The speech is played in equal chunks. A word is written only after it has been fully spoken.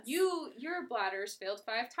Your bladders failed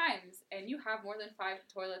 5 times, and you have more than 5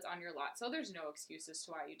 toilets on your lot, so there's no excuse as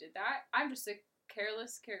to why you did that. I'm just a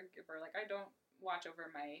careless caregiver. Like, I don't watch over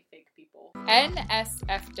my fake people.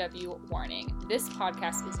 NSFW warning. This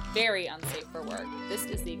podcast is very unsafe for work. This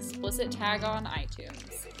is the explicit tag on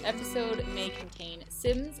iTunes. Episode may contain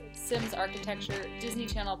Sims architecture, Disney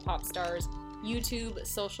Channel pop stars, YouTube,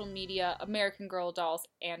 social media, American Girl dolls,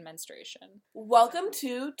 and menstruation. Welcome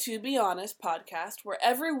to Be Honest podcast, where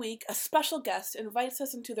every week a special guest invites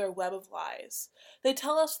us into their web of lies. They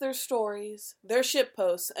tell us their stories, their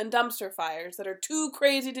shitposts, and dumpster fires that are too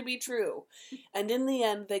crazy to be true. And in the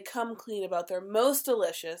end, they come clean about their most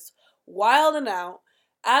delicious, wild and out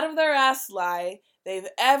of their ass lie they've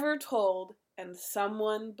ever told, and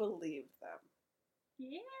someone believed them.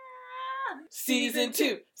 Yeah! Season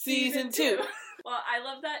 2! Well, I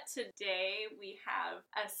love that today we have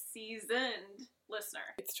a seasoned listener.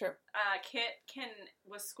 It's true. Kit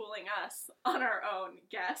was schooling us on our own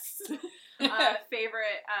guests,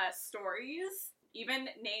 favorite stories, even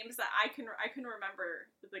names that I can remember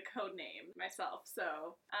the code name myself.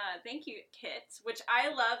 So thank you, Kit. Which I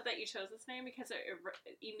love that you chose this name because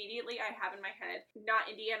immediately I have in my head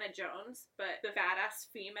not Indiana Jones, but the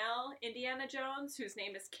badass female Indiana Jones whose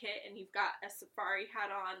name is Kit, and you've got a safari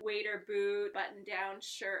hat on, waiter boot, button down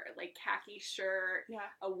shirt, like khaki shirt,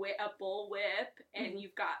 a bull whip, and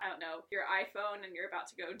you've got, I don't know, your iPhone, and you're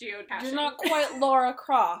about to go geocaching. You're not quite Laura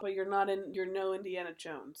Croft, but you're no Indiana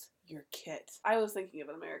Jones. You're Kit. I was thinking of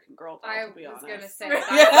an American Girl doll, to be honest. I was going to say that's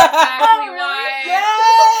exactly why.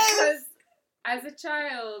 Yes! Because as a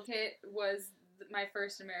child, Kit was my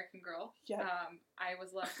first American Girl. Yeah. I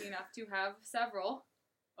was lucky enough to have several.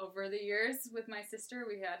 Over the years with my sister,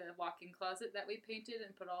 we had a walk-in closet that we painted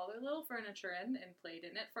and put all our little furniture in and played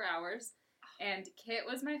in it for hours. And Kit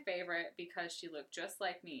was my favorite because she looked just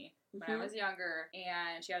like me when I was younger,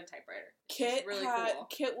 and she had a typewriter. Kit really cool.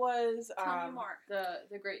 Kit was Tell me more.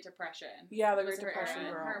 The Great Depression. Yeah, the Great Depression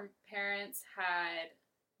girl. Her parents had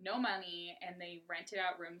no money, and they rented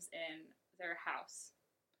out rooms in their house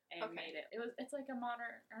and made it. It's like an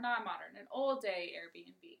old day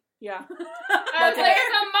Airbnb. Yeah. I was like,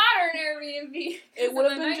 it's a modern Airbnb. It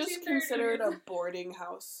would have been just considered a boarding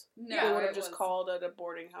house. No, they would have just called it a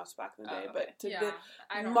boarding house back in the day. But to the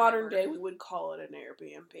remember. modern day, we would call it an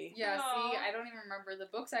Airbnb. Yeah, see, I don't even remember the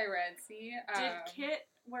books I read. See, did Kit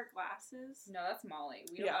wear glasses? No, that's Molly.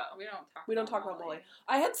 We don't talk about Molly.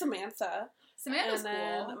 I had Samantha. Samantha's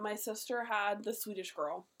and cool. then my sister had the Swedish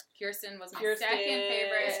girl. Kirsten was my second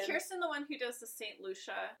favorite. Is Kirsten the one who does the St.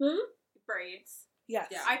 Lucia braids? Yes.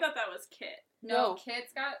 Yeah, I thought that was Kit. No,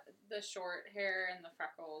 Kit's got the short hair and the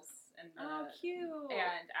freckles and the cute.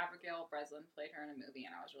 And Abigail Breslin played her in a movie,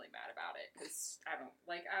 and I was really mad about it because I don't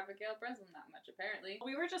like Abigail Breslin that much. Apparently,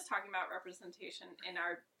 we were just talking about representation in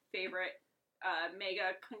our favorite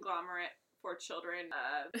mega conglomerate for children.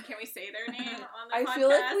 Can we say their name on the podcast? I feel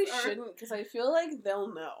like we shouldn't, because I feel like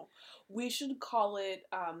they'll know. We should call it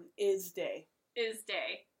Is Day. Is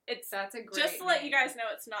Day. That's a great just to let you guys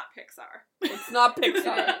know, it's not Pixar. It's not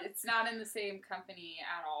Pixar. It's not in the same company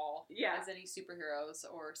at all as any superheroes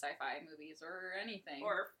or sci-fi movies or anything.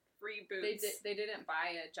 Or reboots. They didn't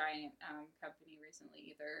buy a giant company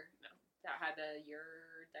recently either that had a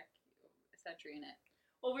century in it.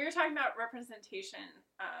 Well, we were talking about representation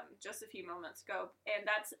just a few moments ago, and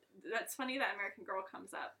that's funny that American Girl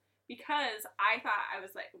comes up, because I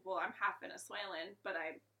was like, well, I'm half Venezuelan, but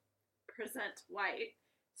I present white.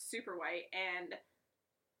 Super white, and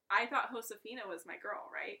I thought Josefina was my girl,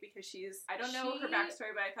 right? Because I don't know her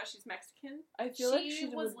backstory, but I thought she's Mexican. I feel like she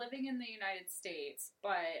was living in the United States,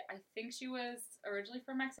 but I think she was originally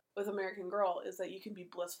from Mexico. With American Girl is that you can be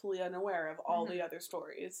blissfully unaware of all the other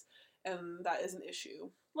stories, and that is an issue.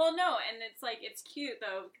 Well, no, and it's cute,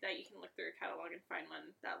 though, that you can look through a catalog and find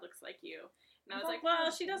one that looks like you. And I was like,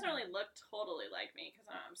 well, she doesn't really look totally like me because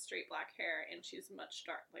I'm straight black hair and she's much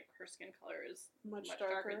dark. Like, her skin color is much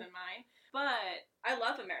darker than mine. But I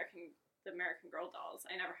love the American Girl dolls.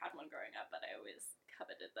 I never had one growing up, but I always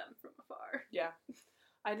coveted them from afar. Yeah.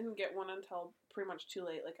 I didn't get one until pretty much too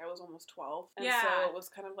late. Like, I was almost 12. And so it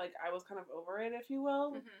was kind of like, I was kind of over it, if you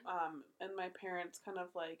will. Mm-hmm. And my parents kind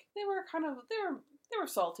of like, they were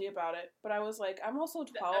salty about it. But I was like, I'm also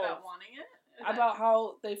 12. About wanting it? About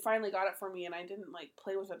how they finally got it for me and I didn't, like,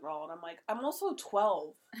 play with it at all. And I'm like, I'm also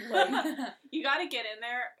 12. Like, you gotta get in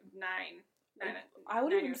there 9. I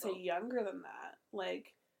would even say younger than that.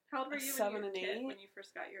 Like, how old were you 7 and 8 when you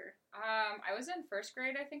first got your... I was in first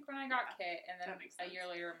grade, I think, when I got Kit. And then a year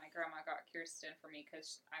later, my grandma got Kirsten for me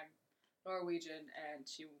because I'm Norwegian and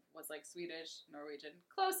she was, like, Swedish, Norwegian.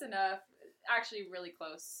 Close enough. Actually, really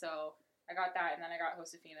close. So I got that, and then I got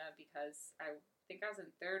Josefina because I think I was in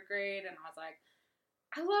 3rd grade, and I was like,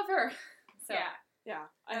 I love her. So Yeah,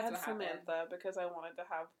 I That's had what happened. Samantha because I wanted to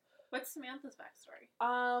have. What's Samantha's backstory?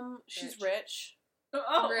 She's rich.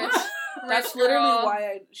 Oh, Rich. That's Rich literally girl.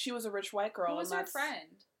 why she was a rich white girl. Who was and her that's,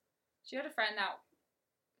 friend? She had a friend that.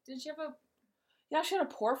 Did she have a? Yeah, she had a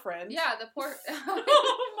poor friend. Yeah, the poor.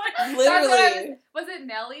 oh my God. Literally. Was it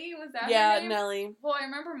Nellie? Was that Yeah, her name? Nellie. Well, I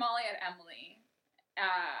remember Molly had Emily,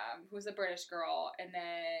 who was a British girl, and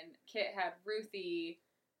then Kit had Ruthie,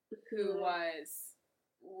 who was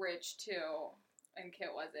rich too, and Kit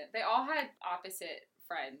wasn't. They all had opposite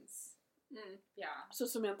friends. Yeah. So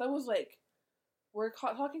Samantha was like, we're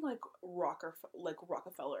talking like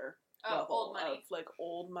Rockefeller level Old money. of like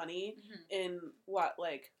old money Mm-hmm. in what,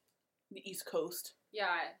 like the East Coast. Yeah.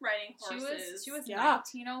 Riding horses. She was Yeah.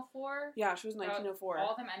 1904. Yeah, she was 1904.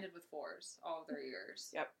 All of them ended with 4s. All of their years.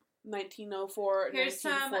 Yep. 1904. Here's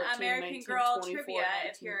some 1914, American Girl 1924, trivia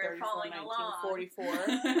if you're 1934, following along.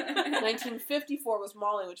 1954 was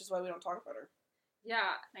Molly, which is why we don't talk about her.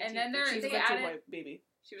 Yeah, and then She's a they victory added. baby.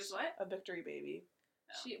 She was what? A victory baby.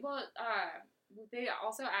 They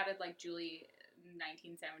also added like Julie.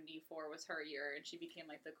 1974 was her year, and she became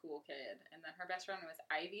like the cool kid. And then her best friend was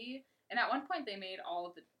Ivy. And at one point, they made all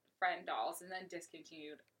of the friend dolls, and then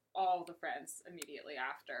discontinued all the friends immediately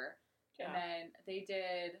after. Yeah. And then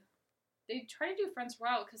they tried to do Friends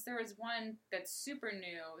Royale because there was one that's super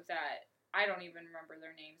new that I don't even remember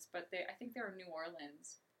their names, but I think they were New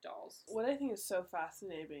Orleans dolls. What I think is so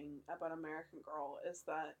fascinating about American Girl is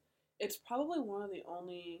that it's probably one of the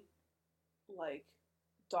only, like,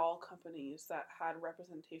 doll companies that had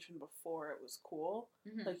representation before it was cool.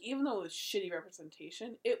 Mm-hmm. Like, even though it was shitty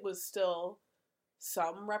representation, it was still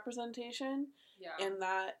some representation. Yeah. And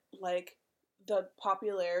that, like, the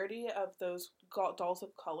popularity of those dolls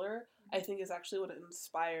of color, I think, is actually what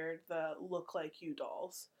inspired the Look Like You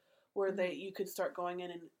dolls. Where you could start going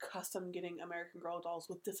in and custom getting American Girl dolls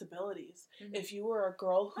with disabilities. Mm-hmm. If you were a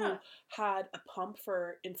girl who had a pump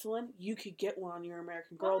for insulin, you could get one on your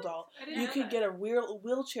American Girl doll. You could get a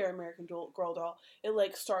wheelchair American Girl doll. It,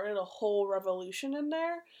 like, started a whole revolution in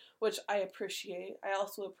there, which I appreciate. I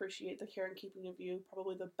also appreciate The Care and Keeping of You,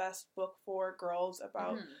 probably the best book for girls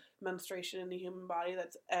about menstruation in the human body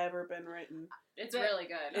that's ever been written. It's really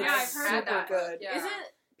good. It's I've heard super good. Yeah. Is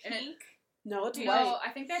it pink? No, it's no, white. I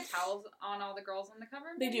think they have towels on all the girls on the cover.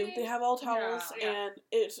 They maybe? do. They have all towels, and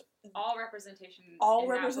it's all representation. All in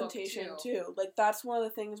representation that book too. Like, that's one of the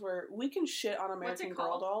things where we can shit on What's American it Girl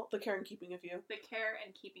called? doll. The Care and Keeping of You. The Care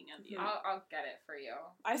and Keeping of You. I'll get it for you.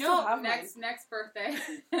 I still have next mine. next birthday.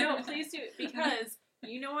 No, please do, because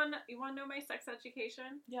you want to know my sex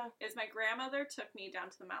education? Yeah. Is my grandmother took me down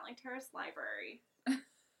to the Mountain Terrace Library,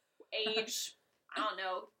 age, I don't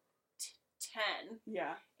know, 10.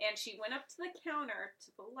 Yeah. And she went up to the counter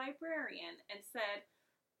to the librarian and said,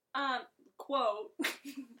 quote,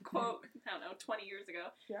 I don't know, 20 years ago.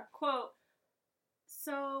 Yeah. Quote,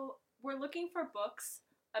 so we're looking for books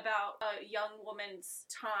about a young woman's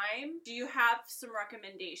time. Do you have some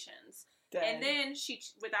recommendations? Dang. And then she,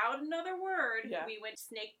 without another word, Yeah. we went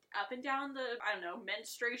snaked up and down the, I don't know,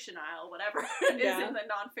 menstruation aisle, whatever it is in the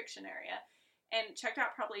nonfiction area, and checked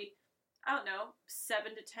out probably, I don't know,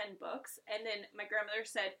 7 to 10 books. And then my grandmother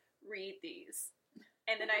said, read these.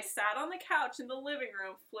 And then I sat on the couch in the living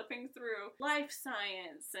room flipping through Life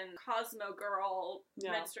Science and Cosmo Girl,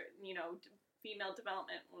 female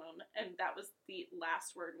development one, and that was the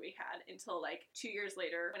last word we had until like 2 years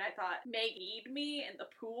later when I thought Meg kneed me in the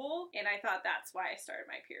pool, and I thought that's why I started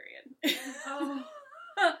my period. Oh.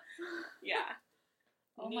 Yeah.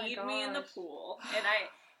 Oh my Kneed me in the gosh. pool.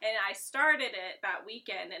 And I started it that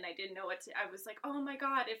weekend, and I didn't know what to, I was like, oh my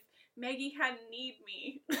god, if Maggie hadn't kneed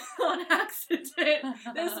me on accident,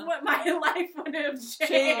 this is what my life would have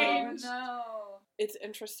changed. Oh, no. It's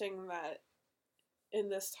interesting that in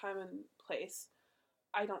this time and place,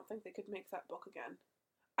 I don't think they could make that book again.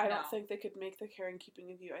 I don't think they could make The Care and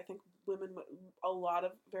Keeping of You. I think a lot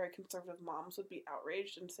of very conservative moms would be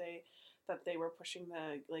outraged and say that they were pushing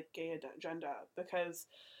the, like, gay agenda, because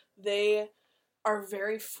they are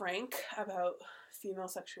very frank about female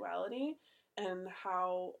sexuality and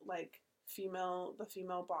how, like, the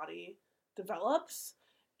female body develops,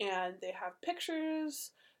 and they have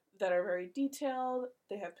pictures that are very detailed.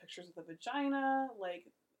 They have pictures of the vagina. Like,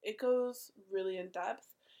 it goes really in depth,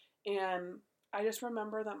 and I just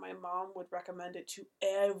remember that my mom would recommend it to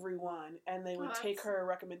everyone, and they would take her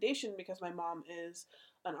recommendation because my mom is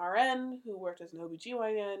an RN who worked as an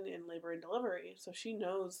OBGYN in labor and delivery, so she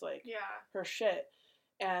knows, like, her shit.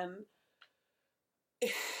 And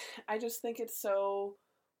I just think it's so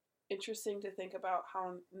interesting to think about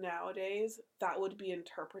how nowadays that would be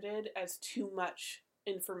interpreted as too much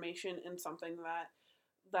information in something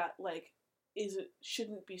that like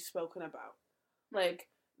shouldn't be spoken about. Like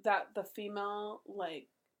that the female like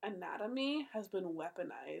anatomy has been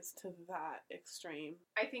weaponized to that extreme.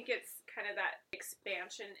 I think it's kind of that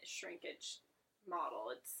expansion shrinkage model.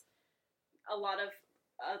 It's a lot of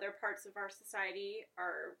other parts of our society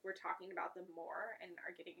we're talking about them more and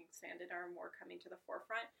are getting expanded, are more coming to the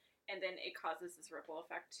forefront, and then it causes this ripple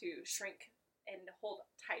effect to shrink and hold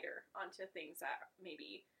tighter onto things that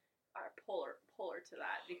maybe are polar to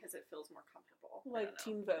that because it feels more comfortable. Like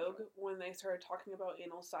Teen Vogue, when they started talking about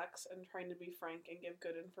anal sex and trying to be frank and give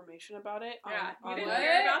good information about it. Yeah, you didn't What?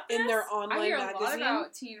 hear about this? In their I online hear magazine. a lot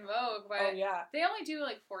about Teen Vogue, but Oh yeah, they only do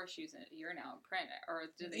like 4 issues in a year now in print, or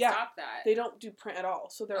did they Yeah. stop that? they don't do print at all,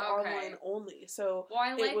 so they're Okay. online only. So Well,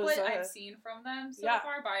 I like was, what I've seen from them so yeah.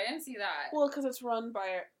 far, but I didn't see that. well, because it's run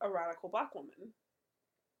by a radical black woman.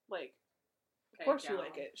 Like, of course you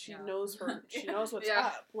like it. She knows her. She knows what's Yeah.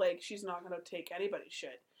 up. Like, she's not gonna take anybody's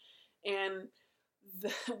shit. And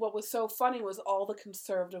what was so funny was all the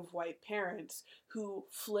conservative white parents who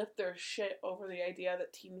flipped their shit over the idea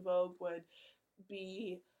that Teen Vogue would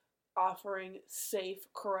be offering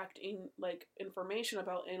safe, correct information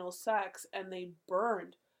about anal sex, and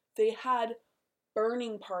they had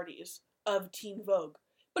burning parties of Teen Vogue,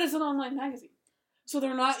 but it's an online magazine, so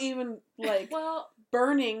they're not even like Well,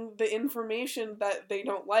 burning the information that they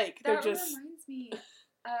don't like. They're that just reminds me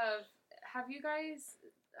of. Have you guys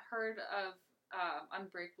heard of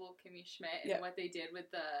Unbreakable Kimmy Schmidt and Yeah. what they did with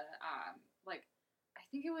the like? I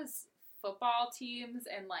think it was football teams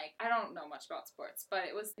and like I don't know much about sports, but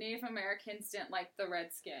it was Native Americans didn't like the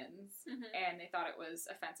Redskins and they thought it was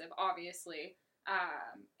offensive, obviously.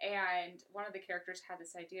 And one of the characters had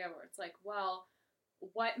this idea where it's like, well,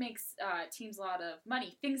 what makes teams a lot of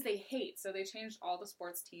money? Things they hate. So they changed all the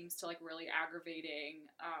sports teams to like really aggravating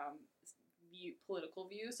political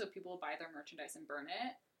views, so people buy their merchandise and burn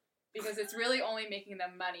it. Because it's really only making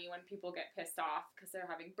them money when people get pissed off because they're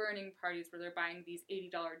having burning parties where they're buying these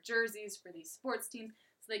 $80 jerseys for these sports teams.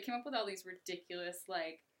 So they came up with all these ridiculous,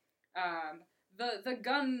 like, the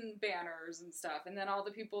gun banners and stuff. And then all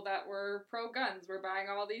the people that were pro-guns were buying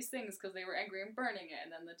all these things because they were angry and burning it.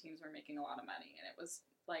 And then the teams were making a lot of money. And it was,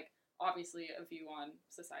 like, obviously a view on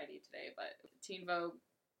society today. But Teen Vogue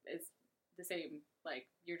is the same. Like,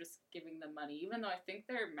 you're just giving them money, even though I think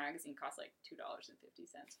their magazine cost like $2.50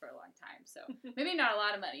 for a long time. So maybe not a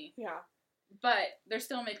lot of money, yeah. but they're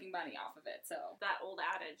still making money off of it. So That old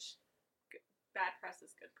adage, bad press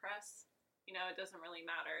is good press. You know, it doesn't really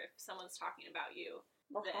matter if someone's talking about you.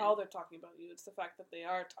 Or Then- how they're talking about you. It's the fact that they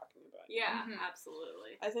are talking about you. Yeah, Mhm.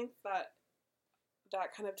 absolutely. I think that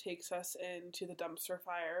kind of takes us into the dumpster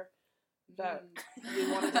fire that we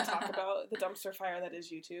wanted to talk about. The dumpster fire that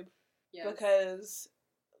is YouTube. yes. Because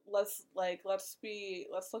let's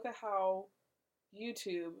look at how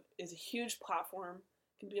YouTube is a huge platform.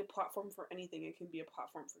 It can be a platform for anything. It can be a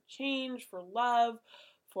platform for change, for love,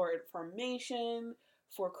 for information,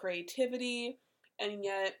 for creativity, and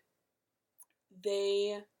yet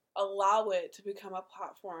they allow it to become a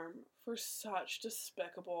platform for such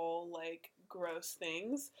despicable, like, gross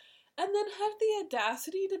things, and then have the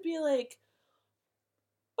audacity to be like,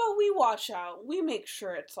 but we watch out. We make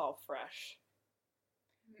sure it's all fresh.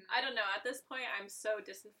 I don't know. At this point, I'm so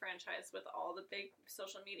disenfranchised with all the big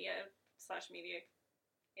social media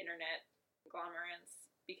 / internet conglomerates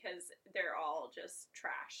because they're all just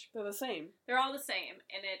trash. They're the same. They're all the same,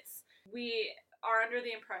 and we are under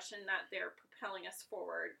the impression that they're propelling us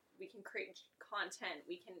forward. We can create content,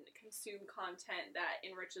 we can consume content that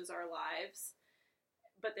enriches our lives,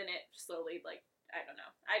 but then it slowly, like, I don't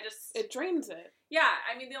know. It drains it. Yeah,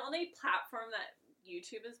 I mean, the only platform that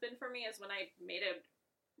YouTube has been for me is when I made a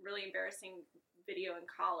really embarrassing video in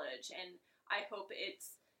college, and I hope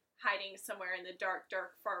it's hiding somewhere in the dark,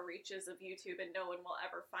 dark far reaches of YouTube and no one will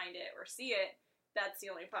ever find it or see it. That's the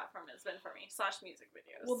only platform it's been for me, / music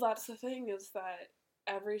videos. Well, that's the thing, is that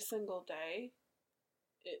every single day,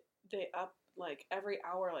 they up, like, every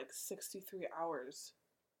hour, like, 63 hours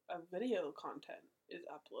of video content is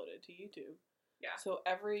uploaded to YouTube. Yeah. So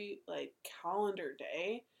every, like, calendar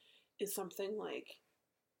day is something like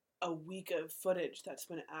a week of footage that's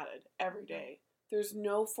been added every day. There's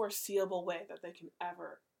no foreseeable way that they can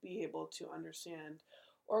ever be able to understand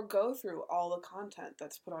or go through all the content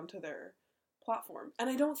that's put onto their platform. And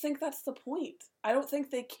I don't think that's the point. I don't think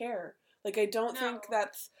they care. Like, I don't think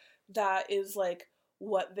that is, like,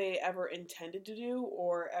 what they ever intended to do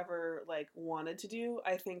or ever, like, wanted to do.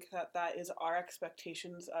 I think that is our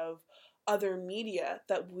expectations of other media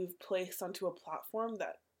that we've placed onto a platform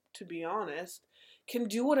that to be honest, can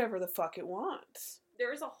do whatever the fuck it wants.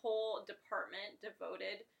 There's a whole department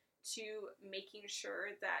devoted to making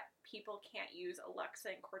sure that people can't use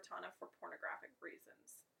Alexa and Cortana for pornographic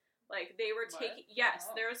reasons. Like, they were taking... Yes,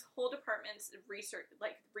 there's whole departments, research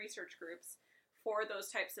groups for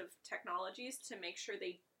those types of technologies to make sure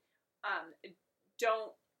they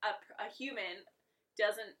don't... A human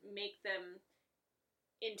doesn't make them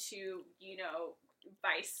into,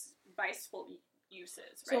 viceful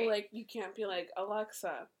uses, right? So, like, you can't be like,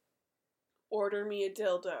 Alexa, order me a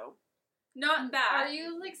dildo. Not that. Are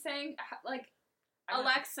you, like, saying, like...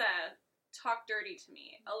 Alexa, talk dirty to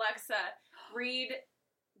me. Alexa, read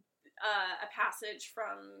a passage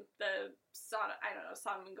from the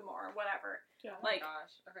Sodom and Gomorrah, whatever. Yeah. Like, oh my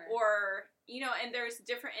gosh. Okay. or, and there's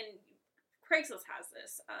different, and Craigslist has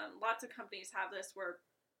this. Lots of companies have this where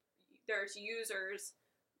there's users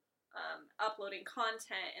uploading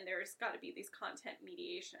content, and there's got to be these content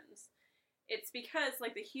mediations. It's because,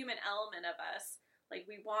 like, the human element of us, like,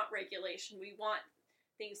 we want regulation, we want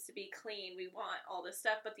things to be clean, we want all this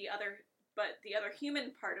stuff, but the other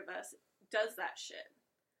human part of us does that shit.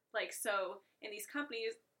 Like, so, in these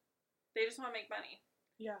companies, they just want to make money.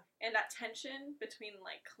 Yeah. And that tension between,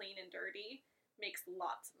 like, clean and dirty makes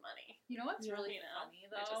lots of money. You know what's really funny,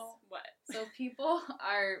 though? What? So people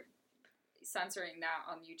are censoring that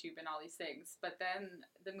on YouTube and all these things, but then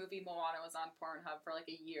the movie Moana was on Pornhub for like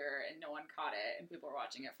a year and no one caught it and people were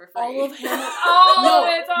watching it for free. All of Hamilton. All of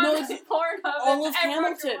it's on Pornhub. All and of everyone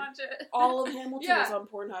Hamilton. can watch it. All of Hamilton is on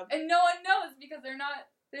Pornhub. And no one knows because they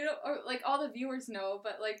don't, or, like, all the viewers know,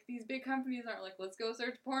 but, like, these big companies aren't like, let's go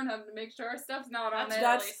search Pornhub to make sure our stuff's not on it.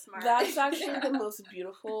 Really smart. That's actually the most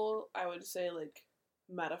beautiful, I would say, like,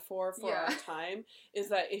 metaphor for our time, is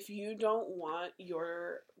that if you don't want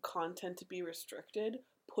your content to be restricted,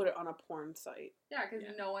 put it on a porn site. Yeah, because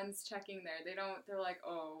no one's checking there. They're like,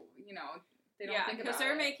 oh, they don't think about it. because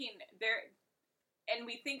they're making, and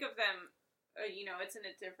we think of them, it's in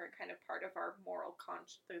a different kind of part of our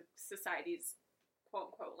the society's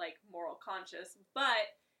quote-unquote, like, moral conscious,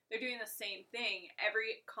 but they're doing the same thing.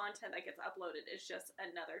 Every content that gets uploaded is just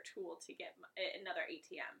another tool to get another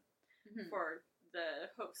ATM for the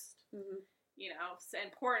host.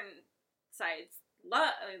 And porn sites,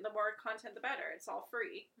 the more content, the better. It's all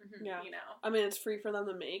free. Yeah. I mean, it's free for them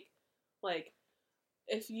to make. Like,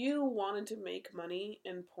 if you wanted to make money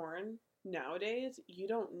in porn nowadays, you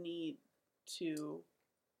don't need to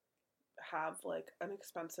have, like, an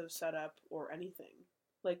expensive setup or anything.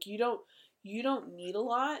 Like, you don't need a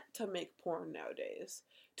lot to make porn nowadays.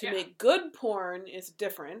 To make good porn is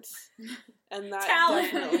different. And that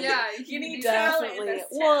talent. definitely... Yeah, you need definitely. talent.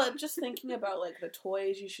 Well, I'm just thinking about, like, the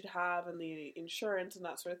toys you should have and the insurance and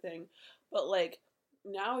that sort of thing. But, like,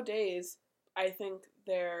 nowadays, I think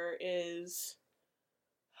there is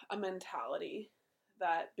a mentality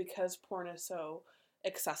that because porn is so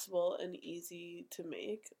accessible and easy to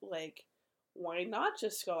make, like, why not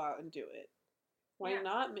just go out and do it? Why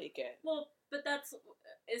not make it? Well, but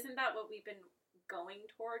isn't that what we've been going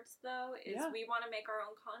towards, though? Is we want to make our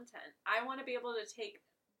own content. I want to be able to take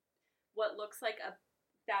what looks like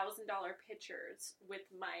 $1,000 pictures with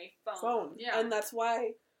my phone. Yeah. And that's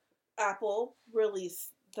why Apple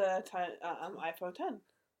released the iPhone 10.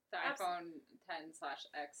 The iPhone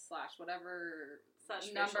 10/X/ whatever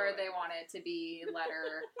number they want it to be,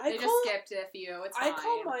 letter. They just skipped a few. It's fine. I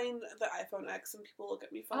call mine the iPhone X and people look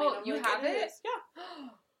at me funny. Oh, and you like, have it? Yeah.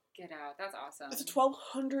 Get out. That's awesome. It's a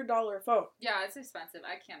 $1,200 phone. Yeah, it's expensive.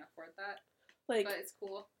 I can't afford that. Like, but it's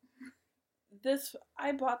cool.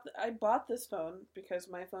 I bought this phone because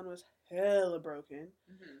my phone was hella broken.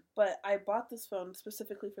 But I bought this phone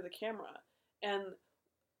specifically for the camera. And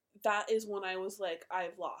that is when I was like,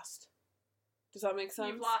 I've lost. Does that make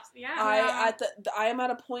sense? You've lost, yeah. I am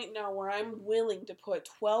at a point now where I'm willing to put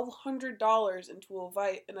 $1,200 into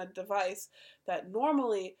a device that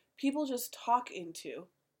normally people just talk into.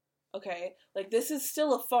 Okay? Like, this is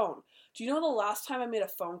still a phone. Do you know the last time I made a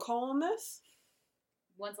phone call on this?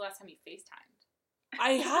 When's the last time you FaceTimed?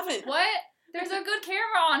 I haven't. What? There's a good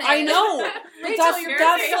camera on it. I know.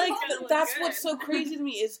 Rachel, that's what's so crazy to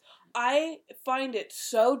me is I find it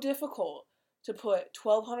so difficult to put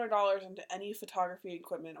 $1,200 into any photography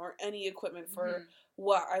equipment or any equipment for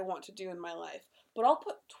what I want to do in my life. But I'll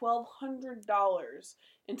put $1,200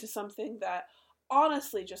 into something that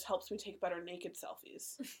honestly just helps me take better naked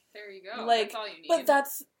selfies. There you go. Like, that's all you need. But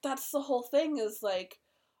that's the whole thing is, like,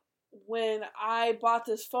 when I bought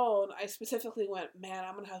this phone, I specifically went, man,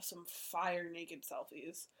 I'm going to have some fire naked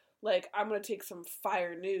selfies. Like, I'm going to take some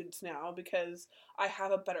fire nudes now because I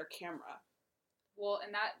have a better camera. Well,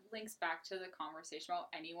 and that links back to the conversation about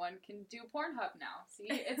anyone can do Pornhub now. See,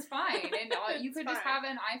 it's fine, and you could just have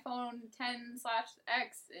an iPhone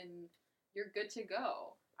 10/X, and you're good to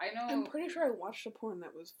go. I know. I'm pretty sure I watched a porn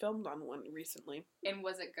that was filmed on one recently. And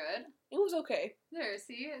was it good? It was okay. There,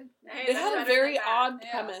 see, Hey, It that's had a better very than that. odd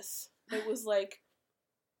premise. It was like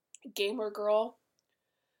gamer girl.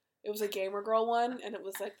 It was a gamer girl one, and it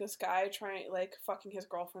was like this guy fucking his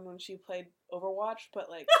girlfriend when she played Overwatch, but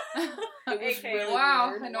like it was Okay, really wow,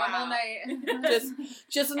 weird. a normal Wow. night.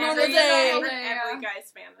 just a normal Every, day, every, Yeah. every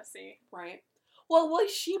guy's fantasy. right? Well,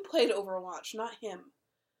 she played Overwatch, not him.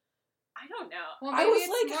 I don't know. Well, I maybe was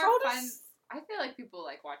it's like, more how fun. does I feel like people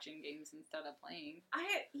like watching games instead of playing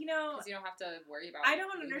You know, because you don't have to worry about. I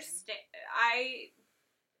don't losing. understand. I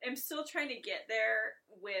am still trying to get there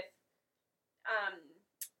with,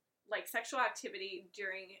 like sexual activity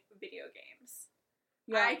during video games.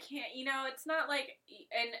 yeah. I can't. You know, it's not like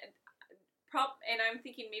and I'm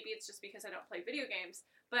thinking maybe it's just because I don't play video games.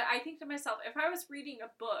 But I think to myself, if I was reading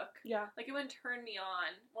a book, Yeah. like it wouldn't turn me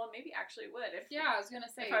on. Well, maybe actually it would. If Yeah, I was gonna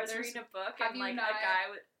say if I was there's reading a book have and you like not- a guy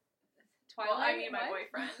would. Twilight. Well, I mean, my what?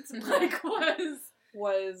 boyfriend like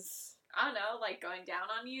Was I don't know, like going down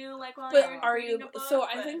on you, like while but you're are reading you a book, so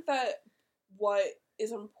I but- think that what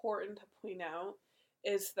is important to point out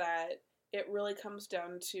is that it really comes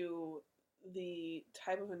down to the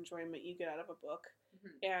type of enjoyment you get out of a book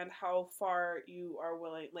Mhm. and how far you are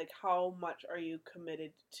willing, like how much are you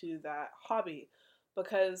committed to that hobby.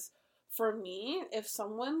 Because for me, if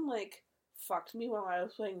someone like fucked me while I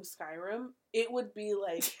was playing Skyrim, it would be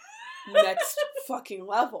like next fucking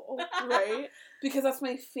level, right? Because that's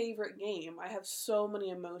my favorite game. I have so many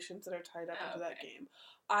emotions that are tied up into that Okay. game.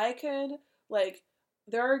 I could, like,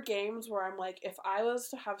 there are games where I'm like, if I was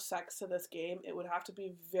to have sex to this game, it would have to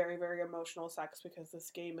be very, very emotional sex because this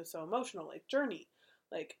game is so emotional. Like Journey.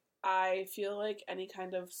 Like, I feel like any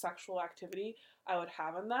kind of sexual activity I would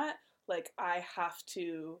have in that, like, I have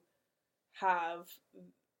to have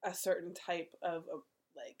a certain type of,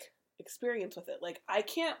 like, experience with it. Like, I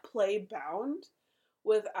can't play Bound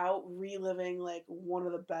without reliving, like, one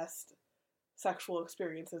of the best sexual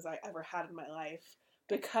experiences I ever had in my life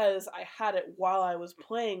because I had it while I was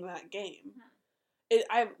playing that game.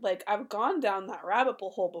 I've gone down that rabbit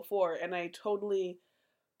hole before, and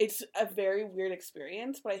it's a very weird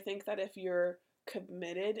experience, but I think that if you're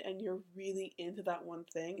committed and you're really into that one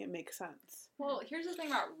thing, it makes sense. Well, here's the thing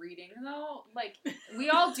about reading, though. Like, we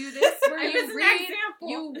all do this where I was an example.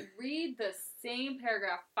 you read the same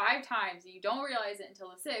paragraph 5 times, and you don't realize it until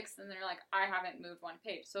the 6th, and then you're like, I haven't moved one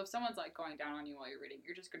page. So if someone's, like, going down on you while you're reading,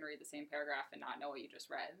 you're just going to read the same paragraph and not know what you just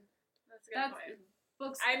read. That's a good point.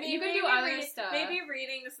 Books, I mean, you can maybe do other stuff. Maybe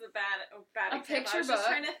reading is the bad A example. picture I was just book.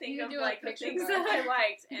 trying to think You of could do a like the picture things book. that I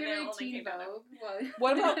liked, You and can then read only Teen came to Vogue.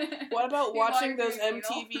 What about Meanwhile, watching you're those reading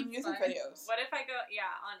MTV anal. music Fine. videos? What if I go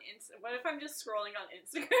on What if I'm just scrolling on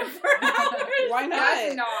Instagram for hours? Why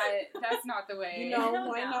not? That's not the way. You know, I don't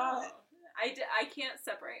why know. not? I can't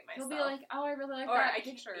separate myself. You'll be like, oh, I really like or that I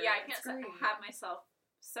picture. can't. Yeah, I It's can't great. have myself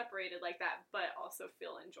separated like that, but also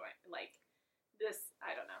feel like this.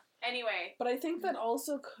 I don't know. Anyway, But I think that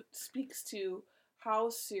also speaks to how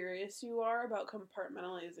serious you are about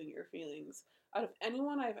compartmentalizing your feelings. Out of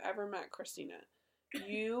anyone I've ever met, Christina,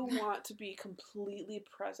 you want to be completely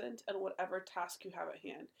present in whatever task you have at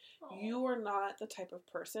hand. You are not the type of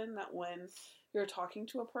person that when you're talking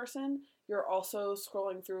to a person, you're also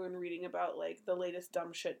scrolling through and reading about like the latest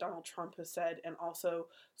dumb shit Donald Trump has said and also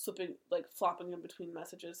flopping in between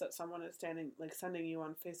messages that someone is sending you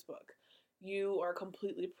on Facebook. You are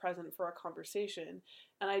completely present for a conversation,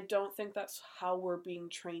 and I don't think that's how we're being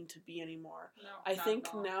trained to be anymore. No, I not think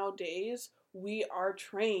at all. nowadays we are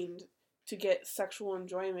trained to get sexual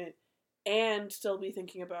enjoyment and still be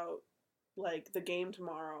thinking about like the game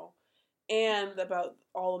tomorrow and about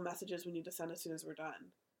all the messages we need to send as soon as we're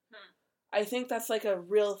done. I think that's like a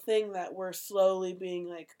real thing that we're slowly being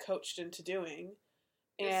like coached into doing.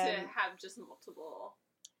 just And to have just multiple.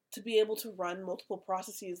 to be able to run multiple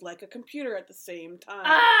processes like a computer at the same time.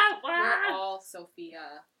 We're all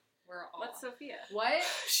Sophia. We're all. What's Sophia? What?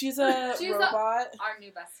 She's a She's a- robot. Our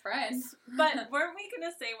new best friend. But weren't we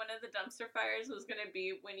gonna say one of the dumpster fires was gonna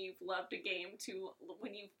be when you've loved a game to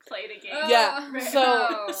when you've played a game? Yeah, Oh, so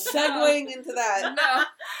no, segueing into that,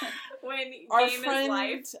 No. When our game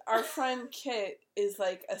is life. friend Kit is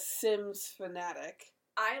like a Sims fanatic.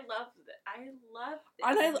 I love it.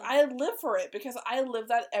 And I live for it because I live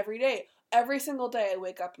that every day. Every single day I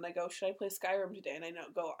wake up and I go, should I play Skyrim today? And I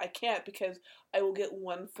go, I can't because I will get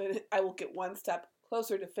one step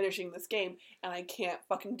closer to finishing this game, and I can't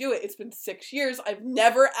fucking do it. It's been 6 years. I've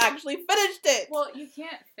never actually finished it. Well, you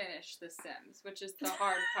can't finish The Sims, which is the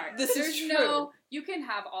hard part. This is true. You can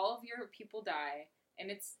have all of your people die, and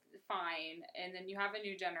it's fine, and then you have a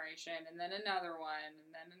new generation, and then another one,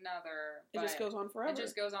 and then another. It just goes on forever. It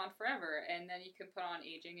just goes on forever, and then you can put on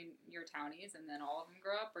aging in your townies, and then all of them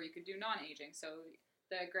grow up, or you could do non-aging. So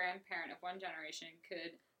the grandparent of one generation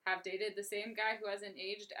could have dated the same guy who hasn't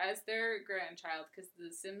aged as their grandchild, because The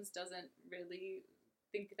Sims doesn't really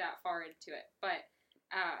think that far into it. But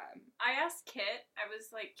I asked Kit, I was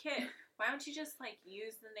like, Kit, why don't you just like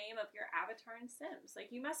use the name of your avatar in Sims? Like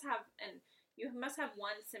you must have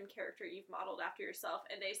one Sim character you've modeled after yourself.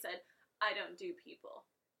 And they said, I don't do people.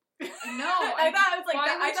 No, I thought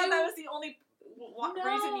that was the only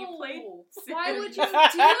reason you played Sims. Why would you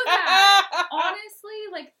do that? Honestly,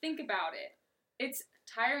 like think about it. It's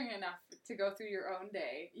tiring enough to go through your own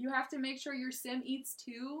day. You have to make sure your Sim eats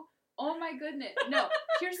too. Oh my goodness. No,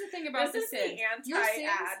 here's the thing about The Sims. Your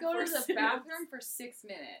Sims go to the bathroom for 6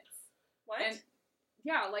 minutes. What? And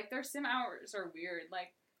yeah, like their Sim hours are weird.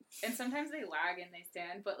 Like, and sometimes they lag and they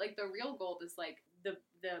stand, but like the real goal is like the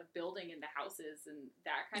building and the houses and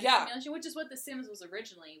that kind of simulation, which is what The Sims was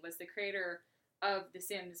originally. Was the creator of The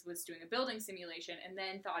Sims was doing a building simulation and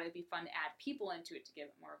then thought it'd be fun to add people into it to give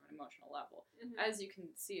it more of an emotional level. Mm-hmm. As you can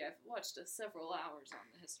see, I've watched several hours on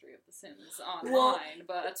the history of The Sims online,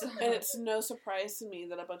 and it's no surprise to me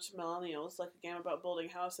that a bunch of millennials like a game about building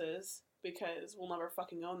houses, because we'll never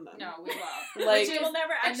fucking own them. No, we won't. Like, we'll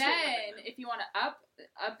never actually. And then, if you want to up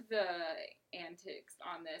the antics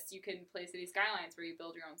on this, you can play City Skylines, where you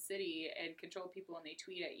build your own city and control people, and they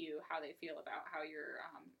tweet at you how they feel about how you're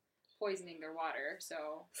poisoning their water.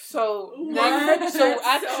 So actually, it's a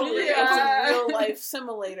real life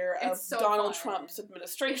simulator of Donald Trump's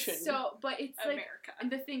administration. But it's America. Like,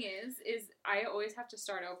 and the thing is I always have to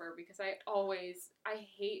start over, because I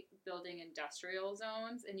hate building industrial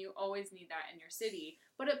zones, and you always need that in your city,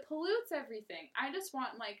 but it pollutes everything. I just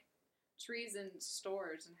want like trees and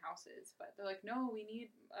stores and houses, but they're like, no, we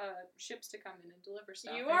need ships to come in and deliver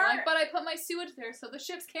stuff. But I put my sewage there so the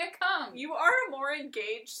ships can't come. You are a more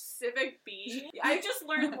engaged civic being. I just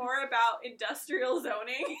learned more about industrial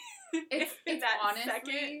zoning. It's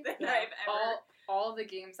honestly than I've ever. All the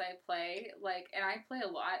games I play, like, and I play a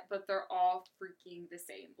lot, but they're all freaking the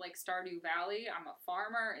same. Like Stardew Valley, I'm a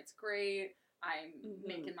farmer. It's great. I'm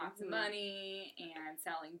making lots of money and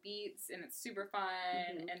selling beets, and it's super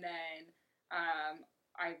fun. And then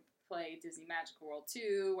I play Disney Magical World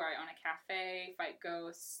 2, where I own a cafe, fight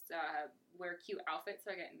ghosts, wear cute outfits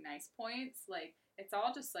so I get nice points. Like, it's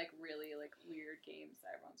all just like really like weird games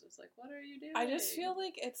that everyone's just like, what are you doing? I just feel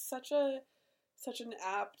like it's such an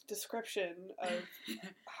apt description of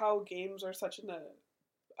how games are such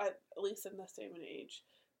at least in this day and age,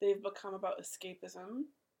 they've become about escapism.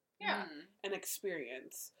 Yeah. An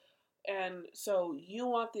experience. And so you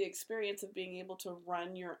want the experience of being able to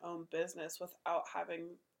run your own business without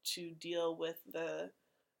having to deal with the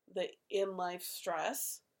in-life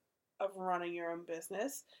stress of running your own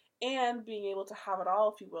business, and being able to have it all,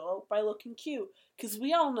 if you will, by looking cute. Because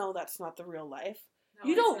we all know that's not the real life. No,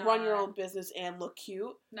 you don't run your own business and look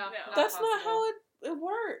cute. No. That's not how it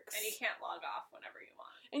works. And you can't log off whenever you want.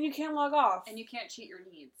 And you can't log off. And you can't cheat your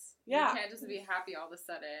needs. Yeah. You can't just be happy all of a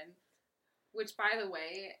sudden. Which, by the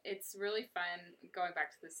way, it's really fun, going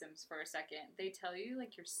back to The Sims for a second. They tell you,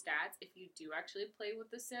 like, your stats if you do actually play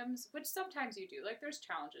with The Sims, which sometimes you do. Like, there's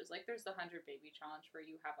challenges. Like, there's the 100 baby challenge where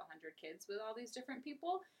you have 100 kids with all these different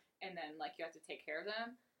people, and then, like, you have to take care of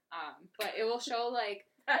them. But it will show, like,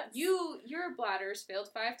 your bladders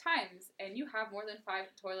failed 5 times, and you have more than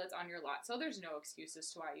 5 toilets on your lot. So there's no excuse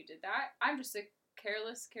as to why you did that. I'm just a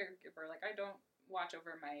careless caregiver. Like, I don't watch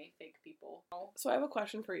over my fake people. So I have a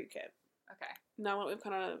question for you, Kit. Okay. Now that we've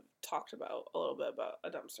kind of talked about a little bit about a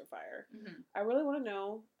dumpster fire, I really want to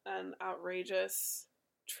know an outrageous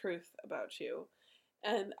truth about you.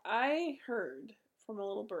 And I heard from a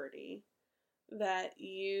little birdie that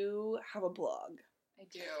you have a blog. I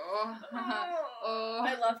do.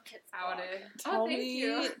 I love Kit's blog. Tell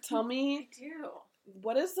me. I do.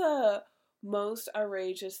 What is the most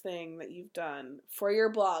outrageous thing that you've done for your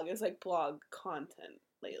blog as like blog content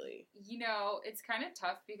lately? You know, it's kind of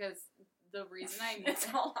tough because the reason it's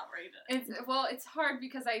all outrageous. It's hard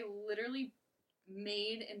because I literally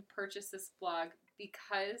made and purchased this blog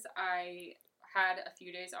because I had a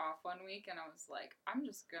few days off one week and I was like, I'm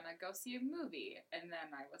just gonna go see a movie. And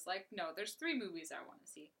then I was like, no, there's 3 movies I want to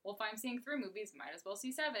see. Well, if I'm seeing 3 movies, might as well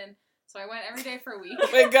see 7. So I went every day for a week. Oh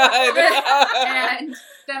my god. And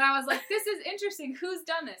then I was like, this is interesting. Who's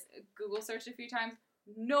done this? Google searched a few times.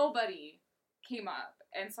 Nobody came up.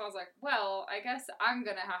 And so I was like, well, I guess I'm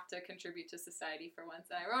going to have to contribute to society for once.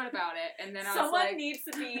 And I wrote about it. And then I was like... Someone needs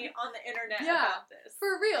to be on the internet about this.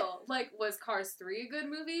 For real. Like, was Cars 3 a good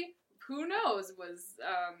movie? Who knows? Was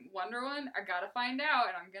Wonder Woman? I gotta find out,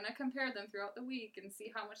 and I'm gonna compare them throughout the week and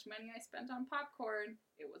see how much money I spent on popcorn.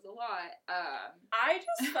 It was a lot. I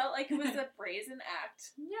just felt like it was a brazen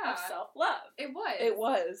act of self-love. It was. It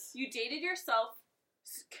was. You dated yourself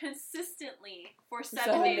consistently for 7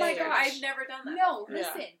 7 days. Oh my straight. gosh. I've never done that. No, before.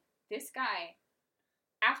 listen. This guy,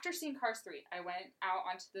 after seeing Cars 3, I went out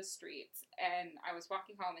onto the streets, and I was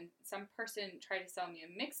walking home, and some person tried to sell me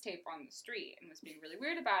a mixtape on the street, and was being really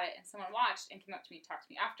weird about it, and someone watched, and came up to me and talked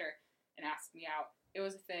to me after, and asked me out. It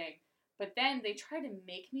was a thing. But then they tried to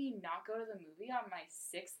make me not go to the movie on my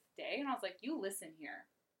 6th day, and I was like, you listen here.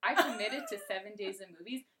 I committed to 7 days of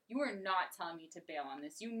movies. You are not telling me to bail on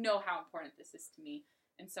this. You know how important this is to me.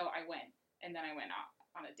 And so I went, and then I went out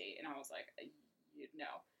on a date, and I was like,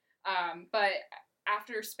 no. But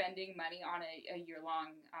after spending money on a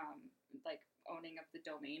year-long, like, owning of the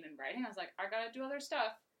domain and writing, I was like, I gotta do other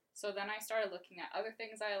stuff. So then I started looking at other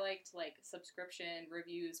things I liked, like subscription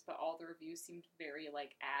reviews, but all the reviews seemed very,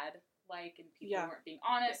 like, ad-like, and people weren't being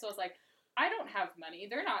honest. So I was like, I don't have money.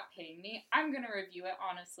 They're not paying me. I'm gonna review it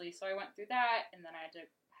honestly. So I went through that, and then I had to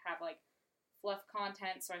have, like, fluff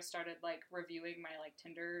content, so I started, like, reviewing my, like,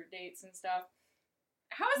 Tinder dates and stuff.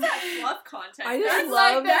 How is that fluff content? I just That's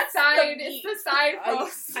love like that side. the It's the side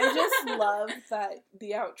post. I just love that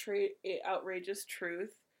the outrageous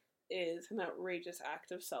truth is an outrageous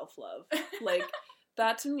act of self-love. Like,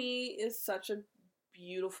 that to me is such a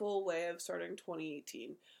beautiful way of starting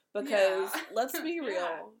 2018. Because, let's be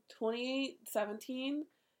real, 2017,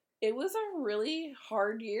 it was a really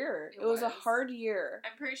hard year. It was a hard year.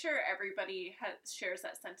 I'm pretty sure everybody shares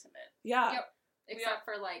that sentiment. Yeah. Yep. Except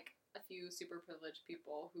for, like, a few super privileged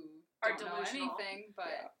people who are don't know delusional. anything,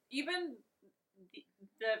 but even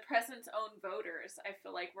the president's own voters, I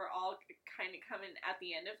feel like we're all kind of coming at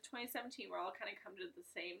the end of 2017. We're all kind of come to the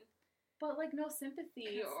same, but like no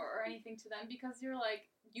sympathy or anything to them because you're like,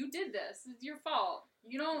 you did this. It's your fault.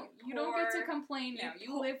 You don't get to complain now.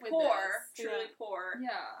 You live with this. Truly poor,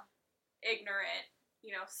 ignorant.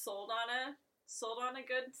 Sold on a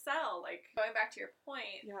good sell. Like, going back to your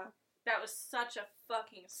point. Yeah. That was such a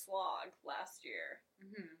fucking slog last year.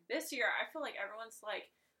 Mm-hmm. This year, I feel like everyone's like,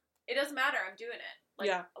 it doesn't matter, I'm doing it. Like,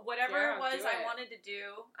 whatever it was I wanted to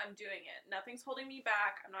do, I'm doing it. Nothing's holding me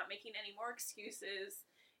back. I'm not making any more excuses.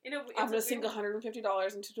 I'm going to sink $150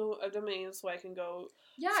 into a domain so I can go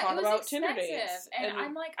talk it was about expensive. Tinder dates. And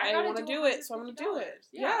I'm like, I want to do it, so I'm going to do it.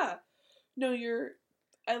 Yeah. No,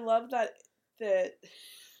 I love that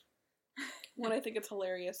when I think it's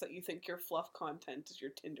hilarious that you think your fluff content is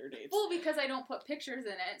your Tinder dates. Well, because I don't put pictures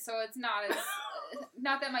in it, so it's not as...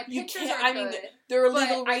 not that my pictures are I good. mean, there are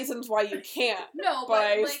legal reasons why you can't. No, but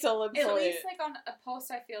I like, still employ at least, it. like, on a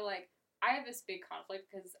post, I feel like I have this big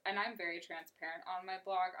conflict because, and I'm very transparent on my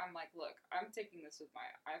blog. I'm like, look, I'm taking this with my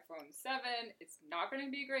iPhone 7. It's not going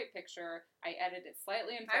to be a great picture. I edit it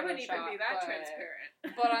slightly in Photoshop. I wouldn't even be that transparent.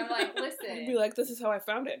 But I'm like, listen. You'd be like, this is how I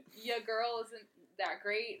found it. Your girl isn't that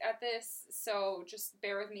great at this, so just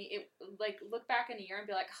bear with me. It, like, look back in a year and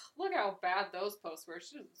be like, look how bad those posts were.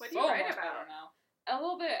 She's what so do you write much about? better now. A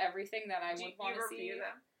little bit of everything that I would want to see. Review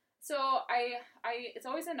them? So I it's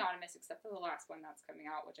always anonymous except for the last one that's coming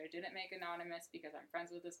out, which I didn't make anonymous because I'm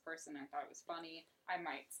friends with this person. I thought it was funny. I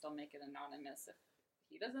might still make it anonymous if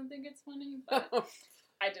he doesn't think it's funny, but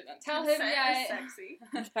I didn't tell him yet. Sexy.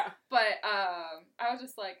 But I was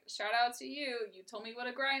just like, shout out to you. You told me what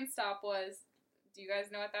a grind stop was. Do you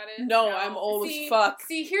guys know what that is? No, I'm old as fuck.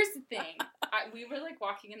 See, here's the thing. We were like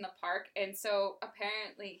walking in the park, and so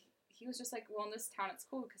apparently he was just like, well, in this town it's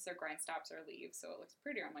cool because their grind stops are leaves, so it looks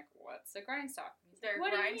prettier. I'm like, what's a grind stop? Their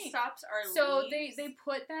grind stops are leaves? So they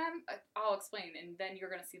put them, I'll explain, and then you're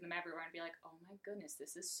going to see them everywhere and be like, oh my goodness,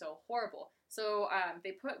 this is so horrible. So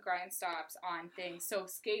they put grind stops on things so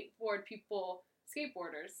skateboarders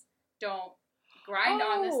don't grind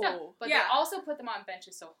on this stuff. But they also put them on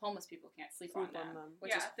benches so homeless people can't sleep on them.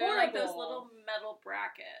 Which is they're horrible. like those little metal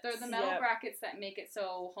brackets. They're the metal brackets that make it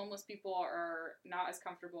so homeless people are not as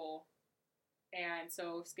comfortable, and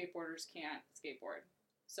so skateboarders can't skateboard.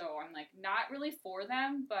 So I'm like, not really for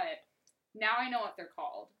them, but now I know what they're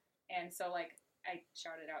called. And so, like, I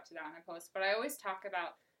shouted out to that on a post. But I always talk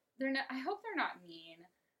about, I hope they're not mean.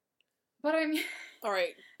 But I mean...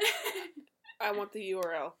 Alright. I want the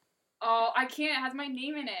URL. Oh, I can't. It has my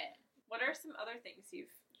name in it. What are some other things you've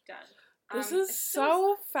done? This is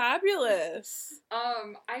so fabulous.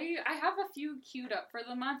 I have a few queued up for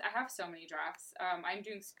the month. I have so many drafts. I'm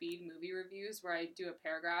doing speed movie reviews where I do a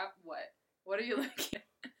paragraph, What are you looking at?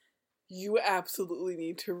 You absolutely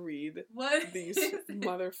need to read What? these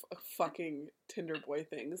motherfucking Tinder boy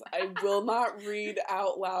things. I will not read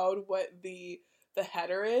out loud what the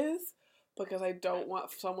header is because I don't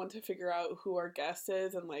want someone to figure out who our guest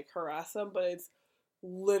is and like harass them, but it's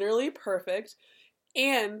literally perfect.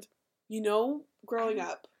 And growing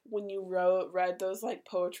up when you read those like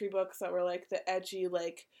poetry books that were like the edgy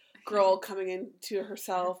like girl coming into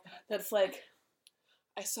herself that's like,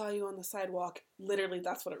 I saw you on the sidewalk. Literally,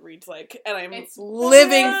 that's what it reads like. And I'm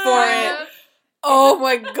living for it. Oh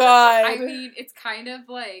my god. I mean, it's kind of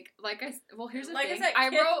here's the thing. I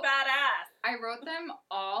wrote badass. I wrote them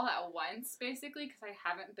all at once, basically, because I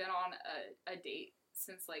haven't been on a date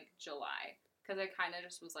since, like, July. Because I kind of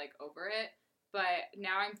just was, like, over it. But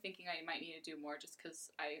now I'm thinking I might need to do more just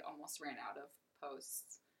because I almost ran out of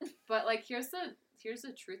posts. But, like, here's the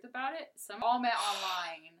truth about it. Some all met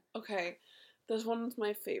online. Okay. This one's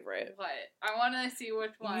my favorite. What? I want to see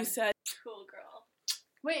which one. You said, cool girl.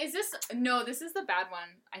 Wait, is this... No, this is the bad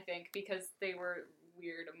one, I think, because they were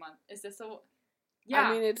weird a month. Is this a... Yeah.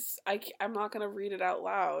 I mean, I'm not going to read it out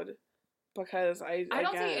loud because I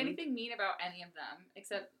don't say anything mean about any of them,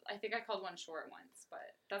 except I think I called one short once,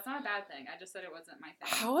 but that's not a bad thing. I just said it wasn't my thing.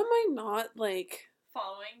 How am I not, like...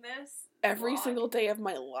 Following this? Every single day of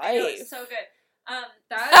my life. I know, it's so good.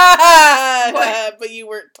 But you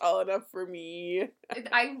weren't tall enough for me.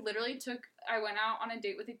 I went out on a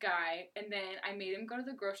date with a guy, and then I made him go to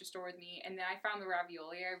the grocery store with me, and then I found the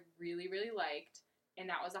ravioli I really, really liked, and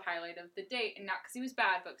that was a highlight of the date, and not because he was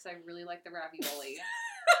bad, but because I really liked the ravioli.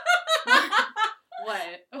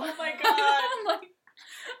 What? Oh my god.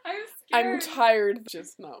 I'm scared. I'm tired.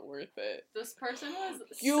 Just not worth it. This person was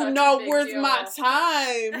You're such not a big worth deal. my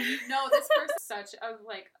time. No, this person's such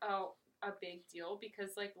a big deal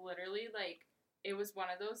because, like, literally, like, it was one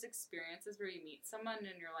of those experiences where you meet someone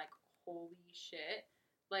and you're like, holy shit.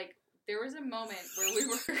 Like, there was a moment where we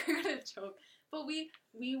were gonna joke, but we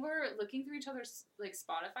were looking through each other's, like,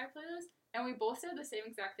 Spotify playlists, and we both said the same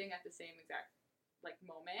exact thing at the same exact, like,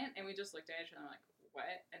 moment, and we just looked at each other like,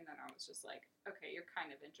 what? And then I was just like, okay, you're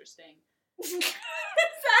kind of interesting. Is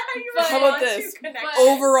that how you How about this? connect?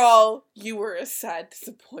 Overall, you were a sad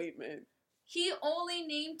disappointment. He only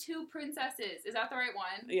named 2 princesses. Is that the right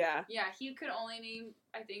one? Yeah. Yeah, he could only name,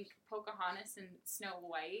 I think, Pocahontas and Snow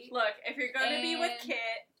White. Look, if you're going to be with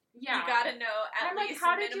Kit, yeah. you gotta know at I'm least like,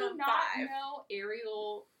 how a did you minimum not 5. know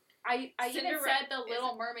Ariel? I even said The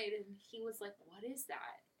Little Mermaid, and he was like, what is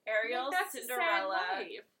that? Ariel, like, that's Cinderella, a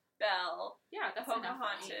sad life. Belle, Yeah, that's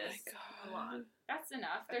Pocahontas. enough. Oh my God. That's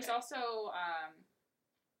enough. Okay. There's also, I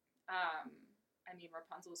mean,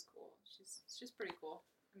 Rapunzel's cool. She's pretty cool.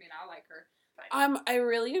 I mean, I like her. I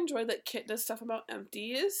really enjoy that Kit does stuff about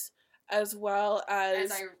empties, as well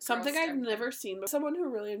as something I've never seen, but someone who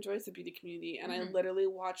really enjoys the beauty community, and I literally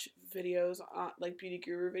watch videos on, like, beauty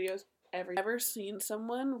guru videos ever seen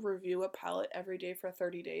someone review a palette every day for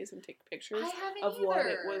 30 days and take pictures of what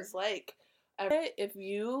it was like. If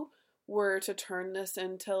you were to turn this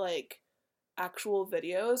into, like, actual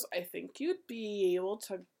videos, I think you'd be able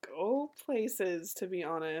to go places, to be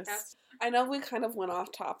honest. I know we kind of went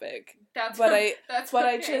off topic, I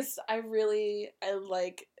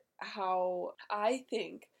like how I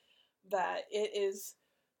think that it is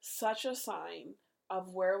such a sign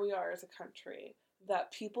of where we are as a country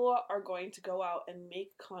that people are going to go out and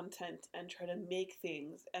make content and try to make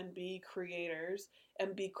things and be creators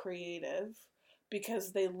and be creative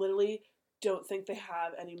because they literally don't think they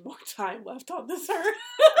have any more time left on this earth.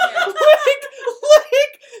 Yeah.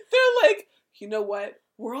 like they're like, you know what?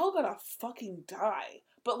 We're all gonna fucking die.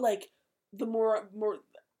 But, like, the more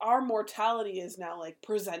our mortality is now, like,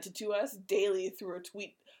 presented to us daily through a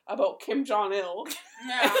tweet about Kim Jong-il.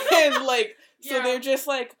 Yeah. And, like, so they're just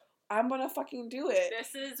like, I'm gonna fucking do it.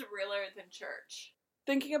 This is realer than church.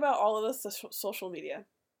 Thinking about all of this social media.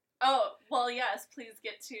 Oh, well, yes, please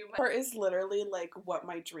get to my... Part is literally, like, what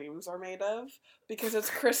my dreams are made of. Because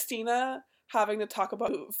it's Christina having to talk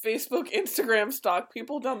about Facebook, Instagram stalk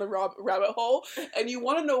people down the rabbit hole. And you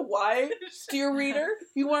want to know why, dear reader?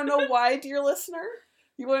 You want to know why, dear listener?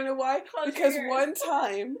 You want to know why? Because one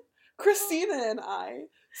time, Christina and I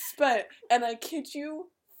spent, and I kid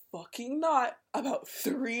you fucking not, about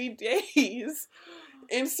 3 days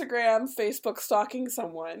Instagram, Facebook stalking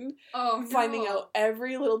someone, finding out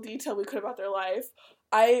every little detail we could about their life.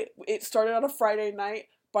 It started on a Friday night.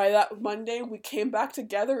 By that Monday, we came back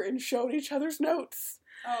together and showed each other's notes.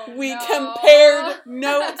 We compared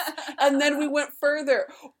notes, and then we went further.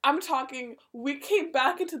 I'm talking, we came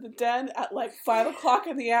back into the den at like 5 o'clock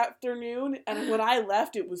in the afternoon, and when I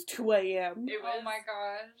left, it was 2 a.m. It was, oh my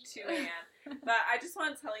gosh. 2 a.m. But I just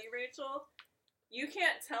want to tell you, Rachel, you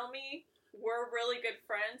can't tell me we're really good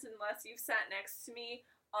friends unless you've sat next to me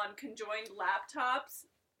on conjoined laptops,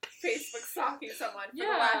 Facebook stalking someone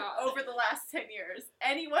for over the last 10 years.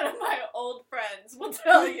 Any one of my old friends will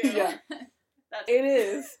tell you. Yeah. It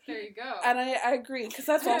is. There you go. And I agree, because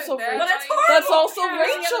that's also Rachel. But that's That's also Yeah,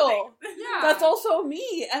 Rachel. Yeah. That's also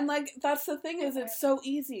me. And, like, that's the thing is it's so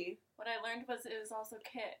easy. What I learned was it was also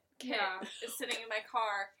Kit. Kit Yeah. is sitting in my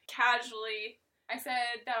car casually. I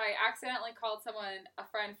said that I accidentally called someone a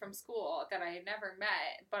friend from school that I had never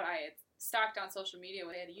met, but I had stalked on social media.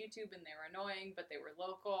 They had a YouTube and they were annoying, but they were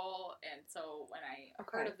local. And so when I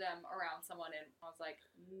heard of them around someone, and I was like,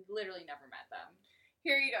 literally never met them.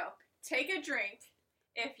 Here you go. Take a drink.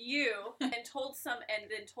 If you and then told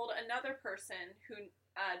another person who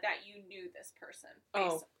that you knew this person.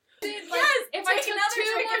 Oh. Yes, if I took another 2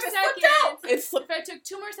 drink more if it slipped seconds, out. if I took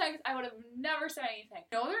 2 more seconds, I would have never said anything.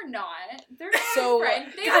 No, they're not. They're So, my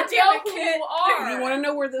friend. They God don't damn know it, who Kit. you are. You want to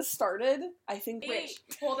know where this started? I think. Wait,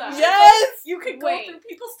 hold on. Yes! You can go Wait. through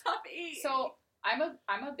people's top 8. So I'm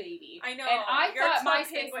a baby. I know. And I you're a thought club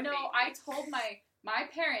MySpace. penguin No, baby. I told my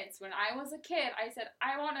parents when I was a kid. I said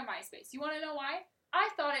I want a MySpace. You want to know why? I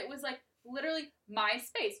thought it was like literally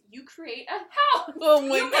MySpace. You create a house. Oh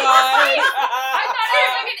my You make a god. site. I thought it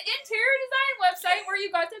was like an interior design website where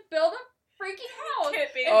you got to build a freaking house. Kit,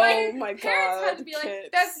 baby. Oh my Parents god. had to be like, kids.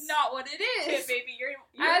 that's not what it is. Kit, baby, you're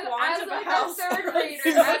As want of a house. a third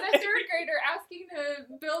grader asking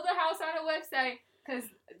to build a house on a website because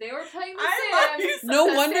they were playing The I love Sims. you so No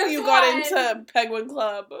The wonder Sims you got 1. into Penguin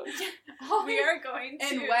Club. All We these- are going to.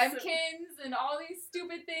 and Webkins and all these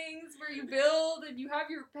stupid things where you build and you have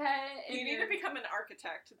your pet. And You need to become an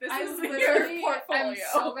architect. This I'm is literally, your portfolio. I'm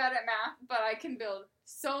so bad at math, but I can build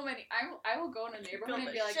so many. I will go in a neighborhood build and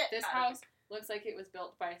the be like, shit this out of house looks like it was